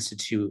Film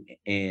Institute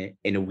in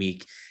a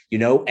week, you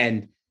know,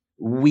 and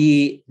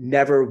we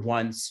never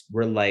once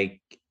were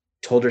like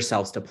told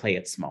ourselves to play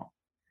it small.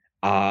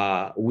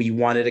 We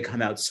wanted to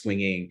come out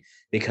swinging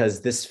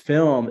because this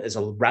film is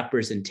a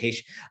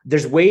representation.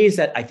 There's ways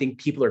that I think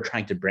people are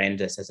trying to brand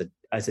this as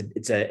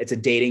it's a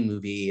dating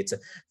movie. It's a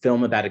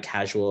film about a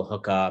casual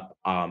hookup.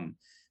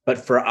 But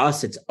for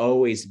us, it's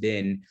always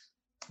been,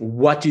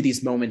 what do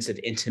these moments of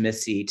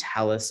intimacy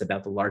tell us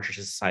about the larger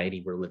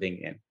society we're living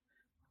in?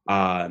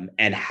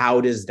 And how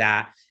does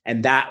that,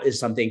 and that is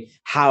something,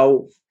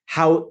 how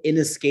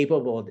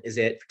inescapable is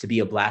it to be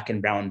a Black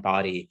and brown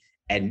body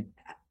and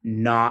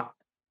not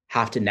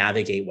have to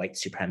navigate white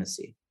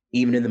supremacy,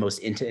 even in the most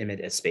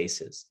intimate of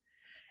spaces.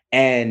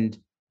 And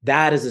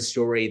that is a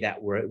story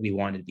that we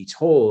wanted to be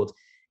told.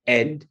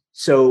 And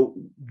so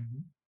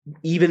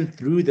even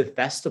through the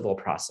festival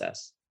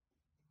process,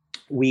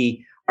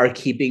 we are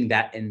keeping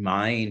that in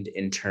mind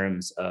in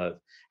terms of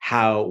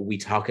how we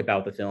talk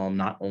about the film,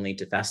 not only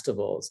to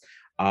festivals,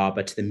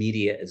 but to the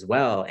media as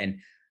well. And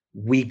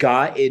we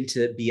got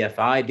into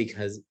BFI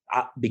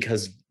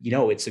because you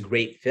know, it's a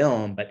great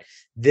film, but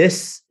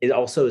this is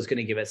going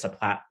to give us a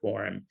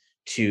platform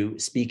to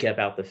speak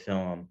about the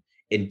film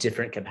in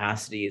different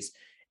capacities.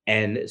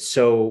 And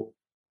so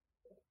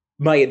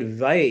my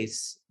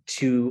advice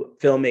to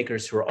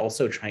filmmakers who are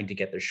also trying to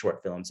get their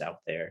short films out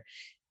there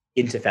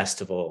into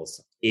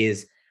festivals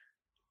is,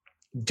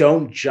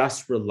 don't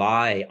just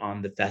rely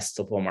on the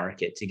festival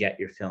market to get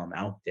your film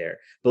out there.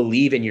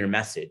 Believe in your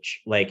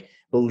message, like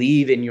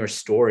believe in your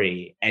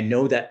story, and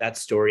know that that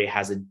story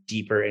has a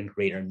deeper and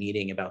greater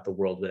meaning about the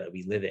world that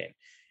we live in,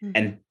 mm-hmm.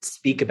 and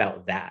speak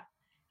about that.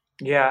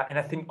 Yeah, and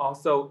I think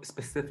also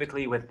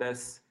specifically with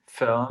this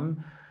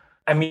film,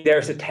 I mean,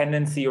 there's a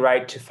tendency,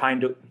 right, to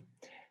find,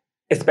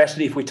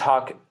 especially if we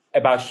talk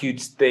about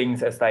huge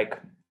things as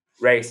like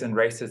race and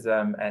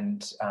racism,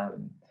 and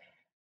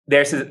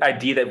there's this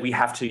idea that we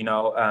have to, you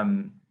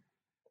know,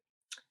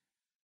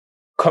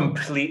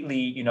 completely,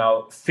 you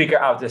know, figure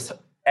out this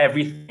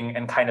everything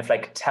and kind of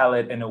like tell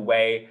it in a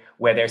way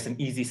where there's an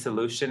easy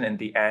solution in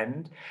the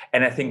end.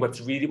 And I think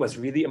was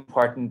really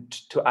important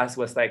to us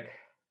was like,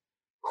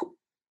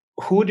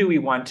 who do we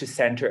want to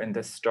center in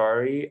this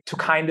story, to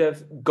kind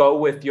of go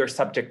with your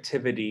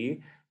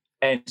subjectivity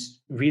and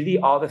really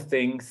all the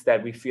things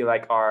that we feel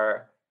like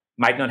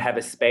might not have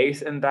a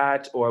space in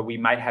that, or we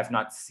might have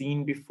not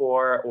seen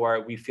before,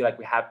 or we feel like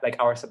we have, like,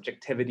 our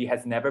subjectivity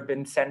has never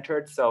been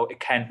centered, so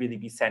it can't really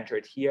be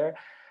centered here.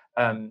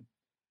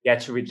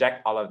 To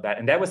reject all of that.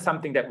 And that was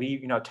something that we,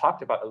 you know,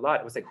 talked about a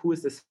lot. It was like, who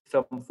is this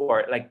film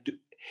for? Like,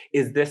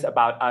 is this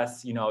about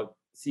us, you know,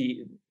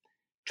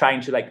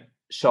 trying to like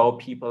show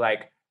people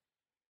like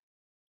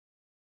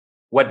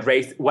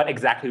what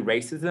exactly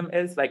racism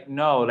is? Like,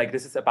 no, like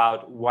this is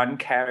about one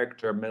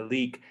character,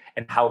 Malik,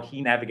 and how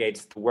he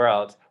navigates the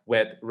world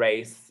with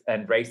race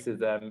and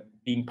racism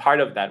being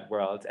part of that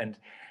world.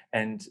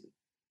 And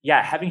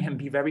yeah, having him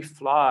be very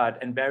flawed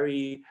and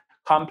very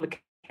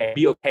complicated,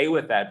 be okay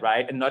with that,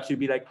 right? And not to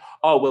be like,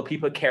 oh, will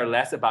people care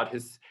less about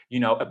his,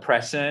 you know,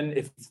 oppression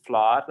if it's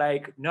flawed?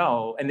 Like,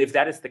 no. And if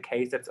that is the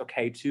case, that's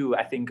okay too.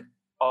 I think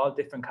all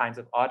different kinds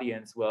of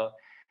audience will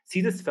see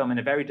this film in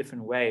a very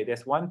different way.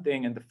 There's one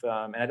thing in the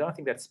film, and I don't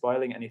think that's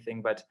spoiling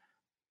anything, but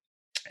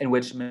in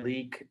which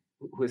Malik,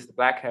 who is the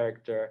Black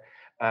character,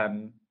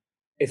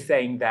 is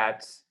saying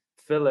that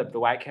Philip, the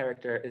white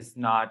character, is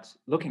not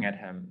looking at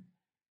him.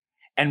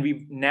 And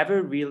we've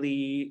never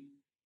really,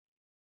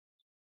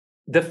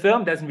 the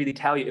film doesn't really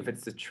tell you if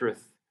it's the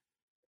truth,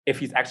 if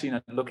he's actually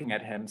not looking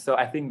at him. So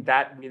I think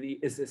that really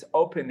is this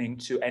opening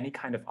to any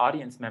kind of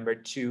audience member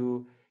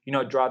to, you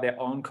know, draw their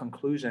own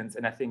conclusions.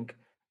 And I think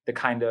the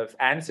kind of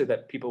answer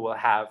that people will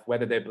have,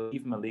 whether they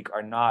believe Malik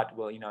or not,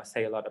 will, you know,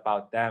 say a lot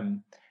about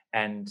them,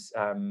 and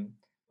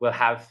will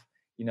have,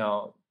 you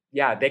know,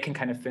 yeah, they can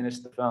kind of finish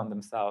the film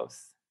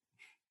themselves.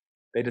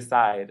 They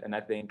decide. And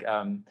I think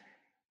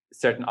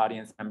certain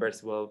audience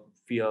members will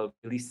feel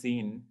really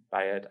seen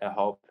by it, I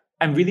hope.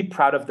 I'm really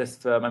proud of this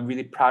film. I'm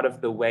really proud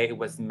of the way it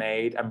was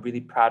made. I'm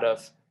really proud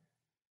of,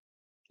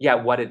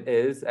 what it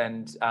is.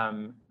 And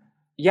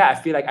I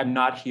feel like I'm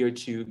not here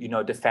to, you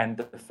know, defend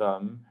the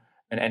film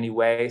in any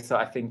way. So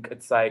I think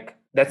it's like,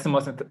 that's the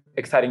most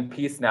exciting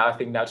piece now. I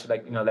think now to,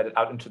 like, you know, let it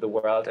out into the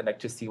world and like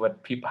to see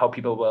how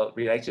people will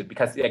relate to it,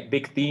 because like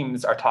big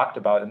themes are talked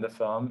about in the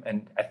film.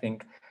 And I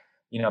think,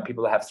 you know,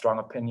 people have strong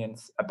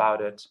opinions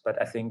about it.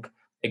 But I think,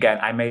 again,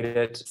 I made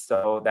it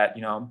so that,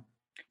 you know,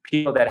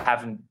 people that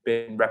haven't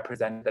been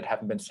represented, that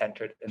haven't been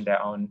centered in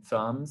their own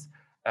films,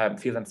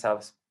 feel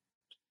themselves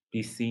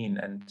be seen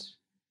and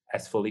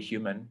as fully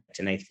human.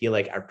 And I feel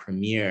like our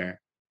premiere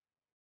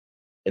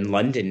in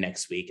London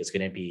next week is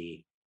going to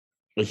be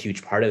a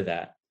huge part of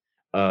that,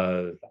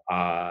 of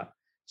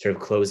sort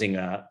of closing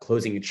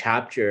a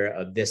chapter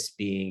of this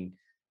being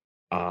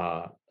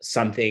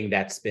something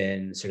that's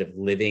been sort of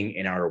living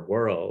in our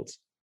world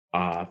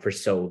for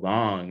so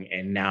long,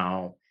 and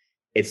now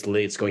it's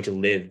going to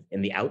live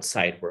in the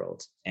outside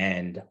world.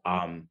 And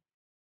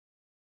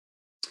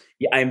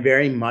yeah, I'm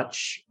very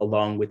much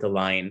along with the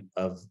line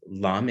of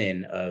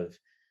Lamin of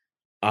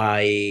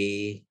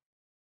I'm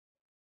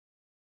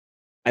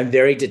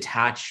very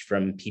detached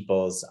from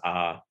people's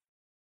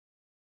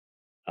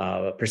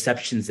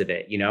perceptions of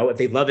it. You know, if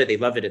they love it, they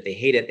love it. If they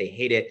hate it, they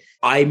hate it.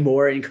 I'm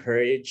more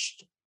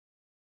encouraged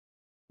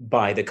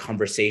by the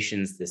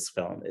conversations this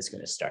film is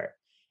going to start.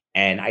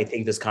 And I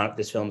think this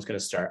film is going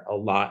to start a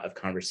lot of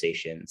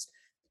conversations,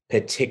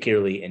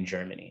 particularly in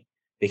Germany,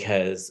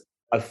 because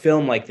a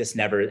film like this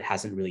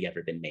hasn't really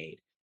ever been made.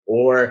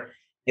 Or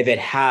if it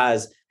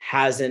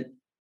hasn't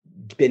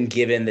been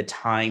given the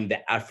time,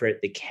 the effort,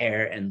 the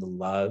care, and the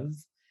love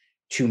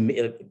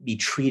to be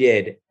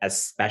treated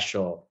as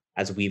special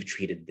as we've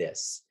treated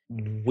this.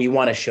 We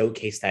want to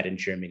showcase that in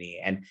Germany.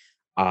 And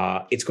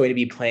it's going to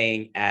be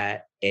playing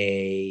at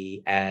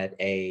a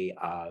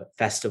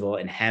festival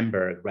in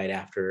Hamburg right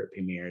after it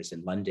premieres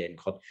in London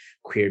called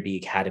Queer Bee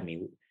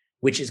Academy,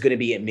 which is going to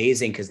be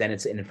amazing because then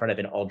it's in front of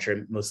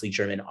an mostly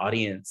German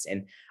audience.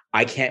 And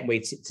I can't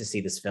wait to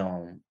see this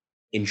film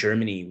in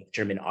Germany with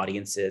German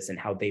audiences and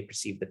how they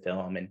perceive the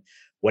film and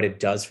what it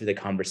does for the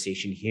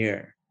conversation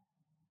here.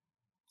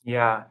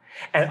 Yeah.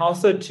 And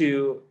also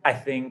too, I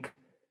think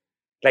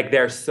like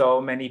there are so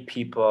many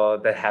people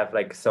that have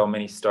like so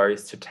many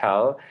stories to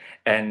tell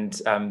and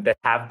that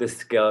have the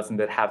skills and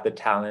that have the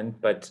talent.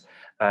 But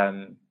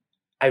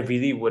I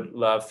really would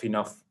love, you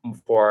know,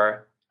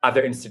 for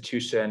other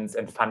institutions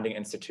and funding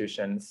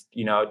institutions,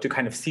 you know, to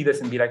kind of see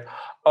this and be like,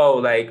 oh,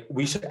 like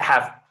we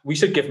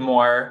should give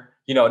more,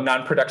 you know,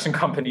 non-production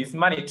companies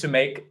money to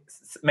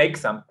make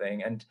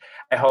something. And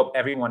I hope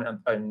everyone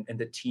in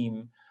the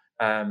team,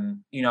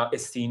 you know,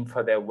 is seen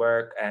for their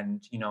work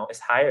and, you know, is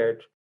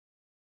hired.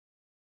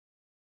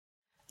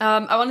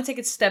 I want to take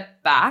a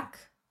step back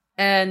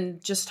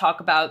and just talk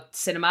about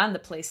cinema and the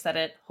place that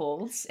it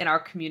holds in our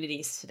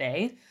communities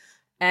today.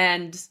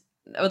 And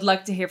I would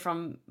like to hear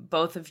from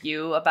both of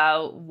you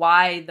about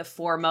why the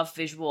form of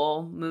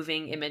visual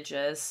moving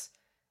images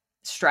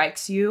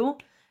strikes you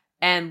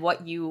and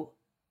what you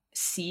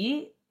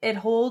see it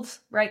holds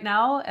right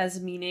now as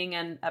meaning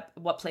and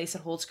what place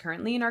it holds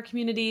currently in our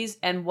communities,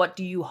 and what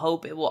do you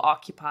hope it will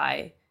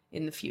occupy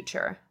in the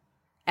future?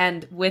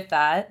 And with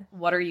that,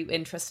 what are you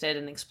interested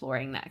in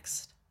exploring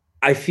next?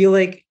 I feel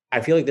like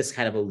this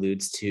kind of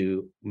alludes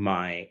to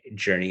my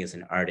journey as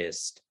an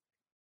artist,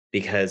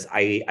 because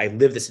I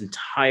live this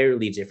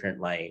entirely different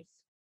life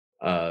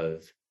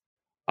of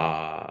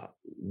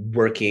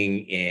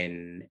working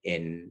in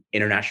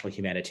international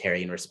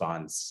humanitarian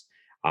response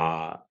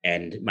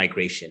and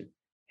migration.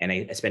 And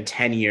I spent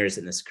 10 years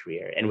in this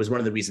career, and it was one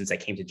of the reasons I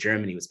came to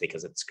Germany was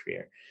because of this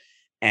career.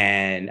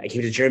 And I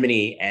came to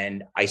Germany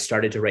and I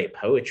started to write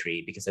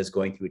poetry because I was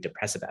going through a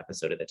depressive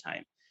episode at the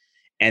time.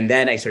 And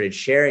then I started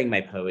sharing my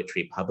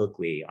poetry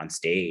publicly on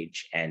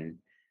stage. And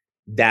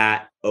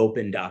that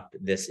opened up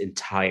this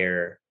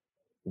entire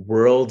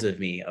world of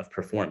me of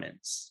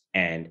performance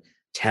and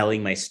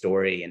telling my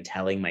story and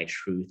telling my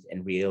truth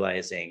and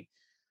realizing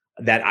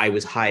that I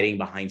was hiding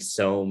behind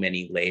so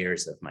many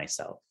layers of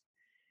myself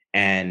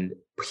and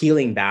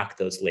peeling back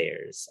those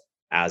layers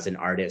as an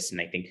artist. And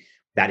I think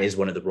that is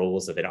one of the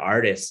roles of an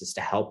artist, is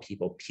to help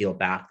people peel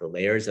back the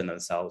layers in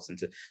themselves and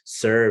to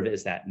serve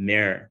as that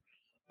mirror,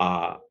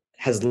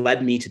 has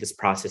led me to this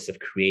process of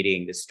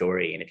creating this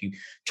story. And if you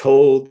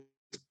told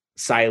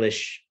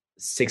Silas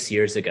 6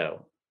 years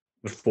ago,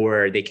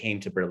 before they came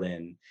to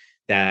Berlin,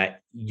 that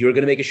you're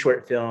going to make a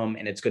short film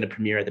and it's going to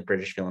premiere at the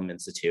British Film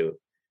Institute,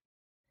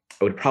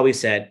 I would probably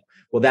said,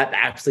 well, that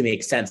actually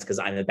makes sense because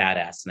I'm a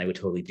badass and I would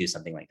totally do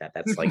something like that.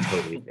 That's like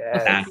totally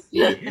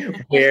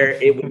where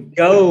it would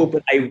go.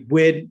 But I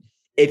would,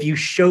 if you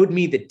showed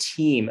me the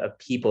team of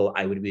people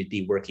I would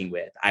be working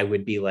with, I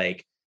would be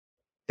like,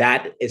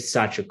 that is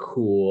such a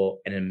cool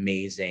and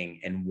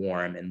amazing and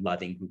warm and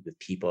loving group of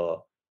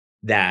people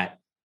that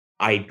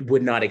I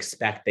would not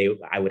expect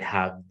I would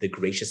have the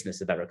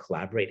graciousness of ever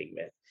collaborating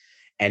with.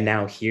 And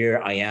now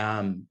here I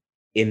am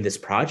in this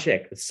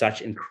project with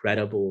such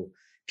incredible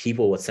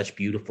people with such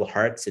beautiful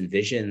hearts and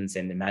visions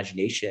and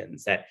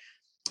imaginations that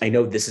I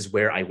know this is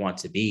where I want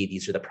to be.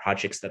 These are the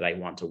projects that I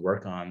want to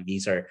work on.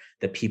 These are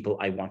the people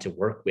I want to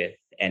work with.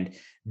 And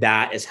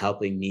that is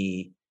helping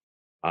me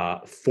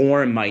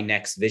form my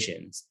next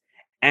visions.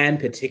 And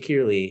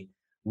particularly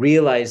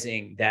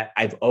realizing that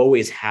I've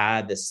always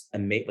had this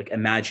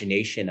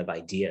imagination of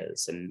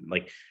ideas and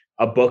like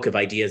a book of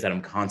ideas that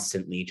I'm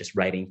constantly just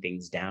writing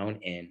things down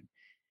in.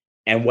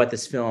 And what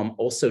this film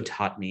also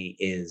taught me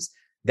is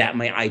that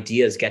my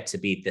ideas get to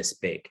be this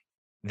big.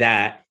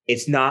 that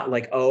it's not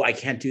like, oh, I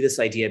can't do this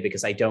idea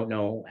because I don't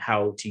know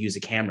how to use a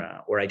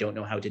camera or I don't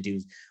know how to do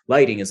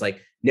lighting. It's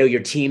like, no,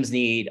 your teams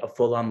need a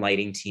full-on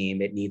lighting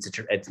team. It needs a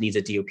DOP,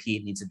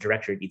 it needs a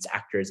director, it needs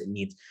actors, it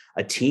needs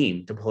a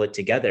team to pull it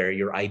together.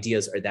 Your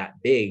ideas are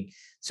that big.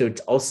 So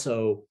it's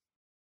also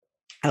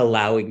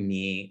allowing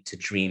me to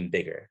dream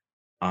bigger.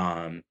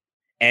 And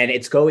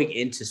it's going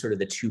into sort of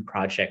the two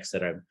projects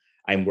that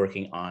I'm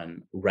working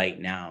on right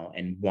now.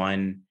 And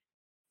one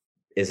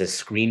is a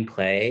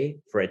screenplay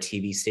for a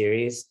TV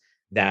series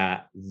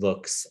that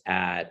looks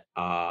at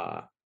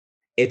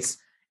it's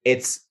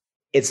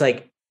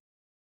like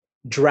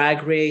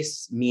Drag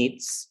Race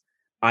meets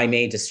I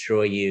May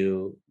Destroy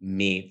You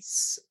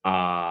meets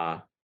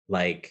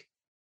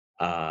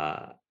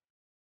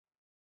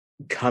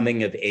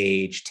coming of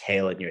age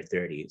tale in your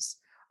 30s,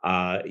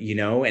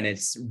 and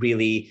it's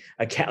really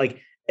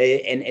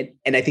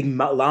and I think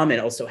Lamin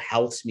also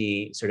helps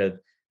me sort of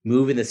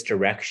move in this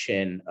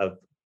direction of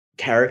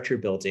character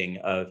building,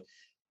 of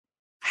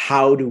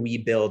how do we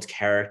build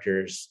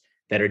characters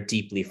that are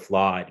deeply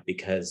flawed,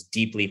 because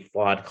deeply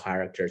flawed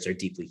characters are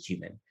deeply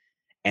human,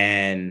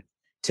 and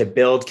to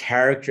build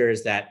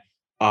characters that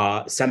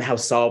somehow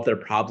solve their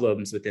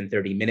problems within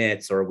 30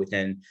 minutes or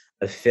within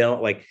a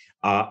film, like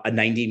a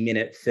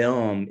 90-minute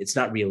film, it's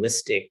not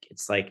realistic.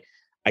 It's like,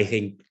 I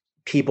think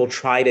people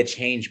try to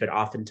change, but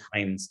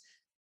oftentimes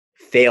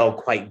fail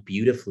quite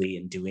beautifully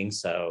in doing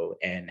so.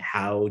 And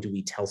how do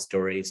we tell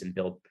stories and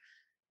build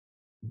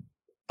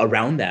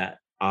around that,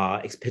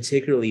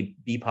 particularly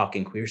BIPOC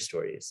and queer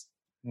stories?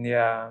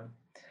 Yeah.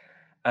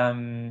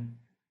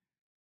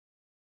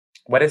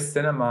 What is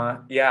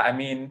cinema? Yeah, I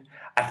mean,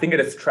 I think it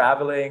is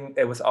traveling.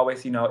 It was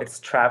always, it's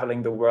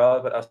traveling the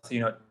world, but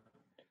also,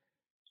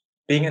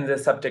 being in the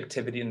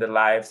subjectivity in the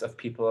lives of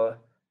people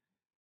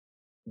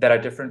that are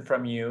different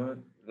from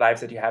you,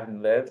 lives that you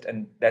haven't lived.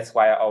 And that's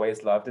why I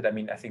always loved it. I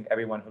mean, I think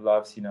everyone who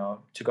loves,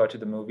 to go to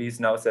the movies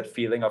knows that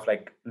feeling of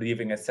like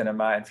leaving a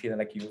cinema and feeling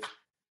like you've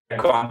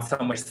gone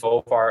somewhere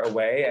so far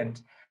away,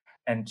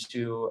 and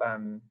to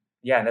and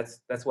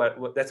that's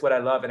what I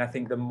love. And I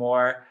think the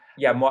more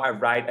I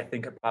write, I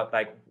think about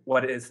like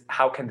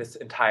how can this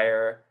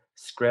entire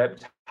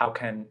script, how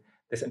can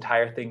this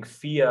entire thing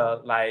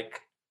feel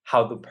like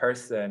how the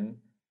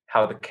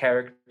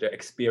character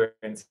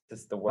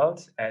experiences the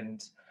world.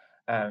 And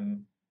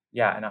and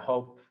I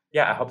hope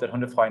that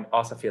Hundefreund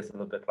also feels a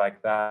little bit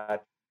like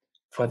that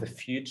for the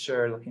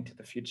future, looking to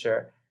the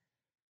future.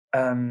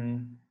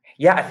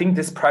 I think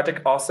this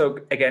project also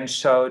again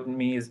showed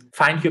me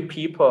find your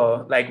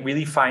people, like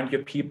really find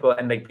your people,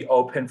 and like be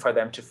open for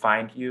them to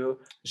find you.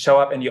 Show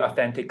up in your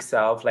authentic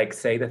self, like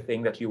say the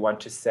thing that you want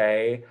to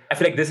say. I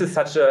feel like this is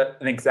such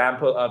an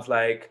example of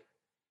like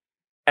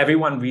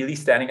everyone really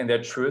standing in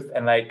their truth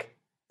and like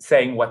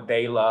saying what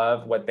they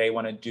love, what they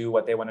want to do,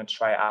 what they want to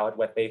try out,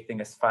 what they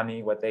think is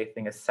funny, what they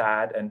think is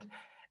sad, and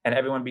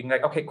everyone being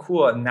like, okay,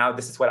 cool, and now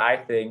this is what I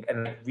think,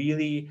 and like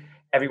really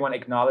everyone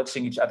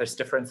acknowledging each other's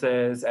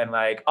differences and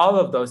like all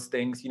of those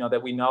things,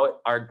 that we know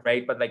are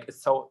great, but like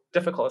it's so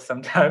difficult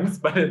sometimes.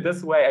 But in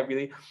this way, I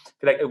really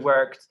feel like it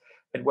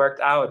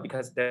worked out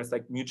because there's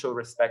like mutual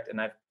respect,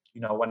 and I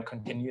want to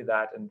continue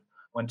that and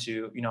want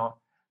to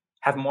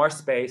have more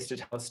space to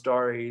tell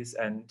stories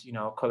and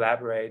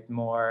collaborate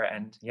more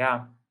and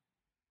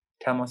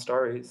tell more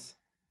stories.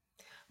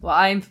 Well,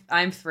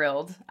 I'm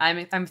thrilled.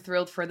 I'm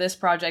thrilled for this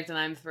project, and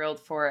I'm thrilled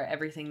for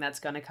everything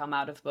that's going to come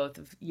out of both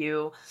of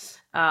you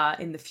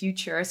in the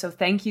future. So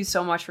thank you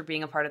so much for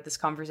being a part of this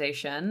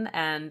conversation,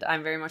 and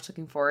I'm very much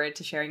looking forward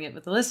to sharing it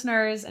with the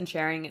listeners and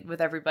sharing it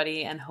with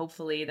everybody, and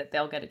hopefully that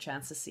they'll get a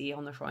chance to see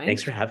Hundefreund.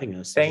 Thanks for having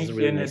us. Thank you,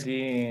 really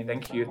Nadine.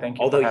 Nice. Thank you.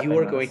 Although you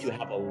are going to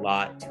have a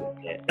lot to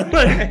admit.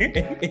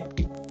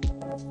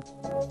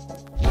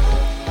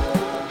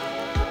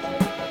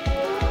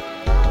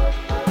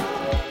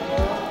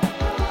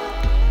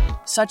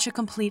 Such a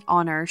complete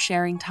honor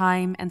sharing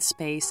time and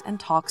space and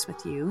talks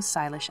with you,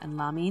 Salish and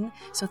Lamin.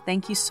 So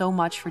thank you so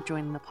much for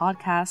joining the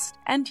podcast.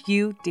 And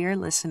you, dear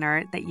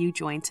listener, that you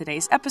joined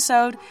today's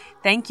episode.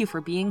 Thank you for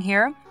being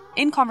here.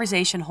 In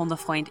Conversation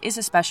Hundefreund is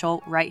a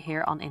special right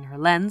here on In Her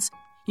Lens.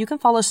 You can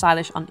follow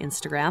Salish on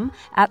Instagram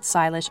at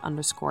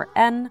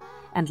Salish_N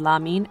and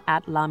Lamin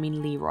at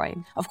Lamin Leroy.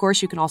 Of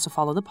course, you can also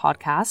follow the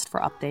podcast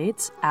for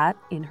updates at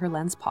In Her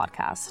Lens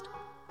Podcast.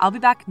 I'll be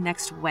back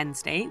next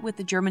Wednesday with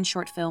the German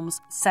short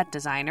film's set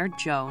designer,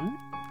 Joan.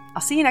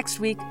 I'll see you next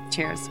week.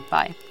 Cheers.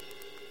 Bye.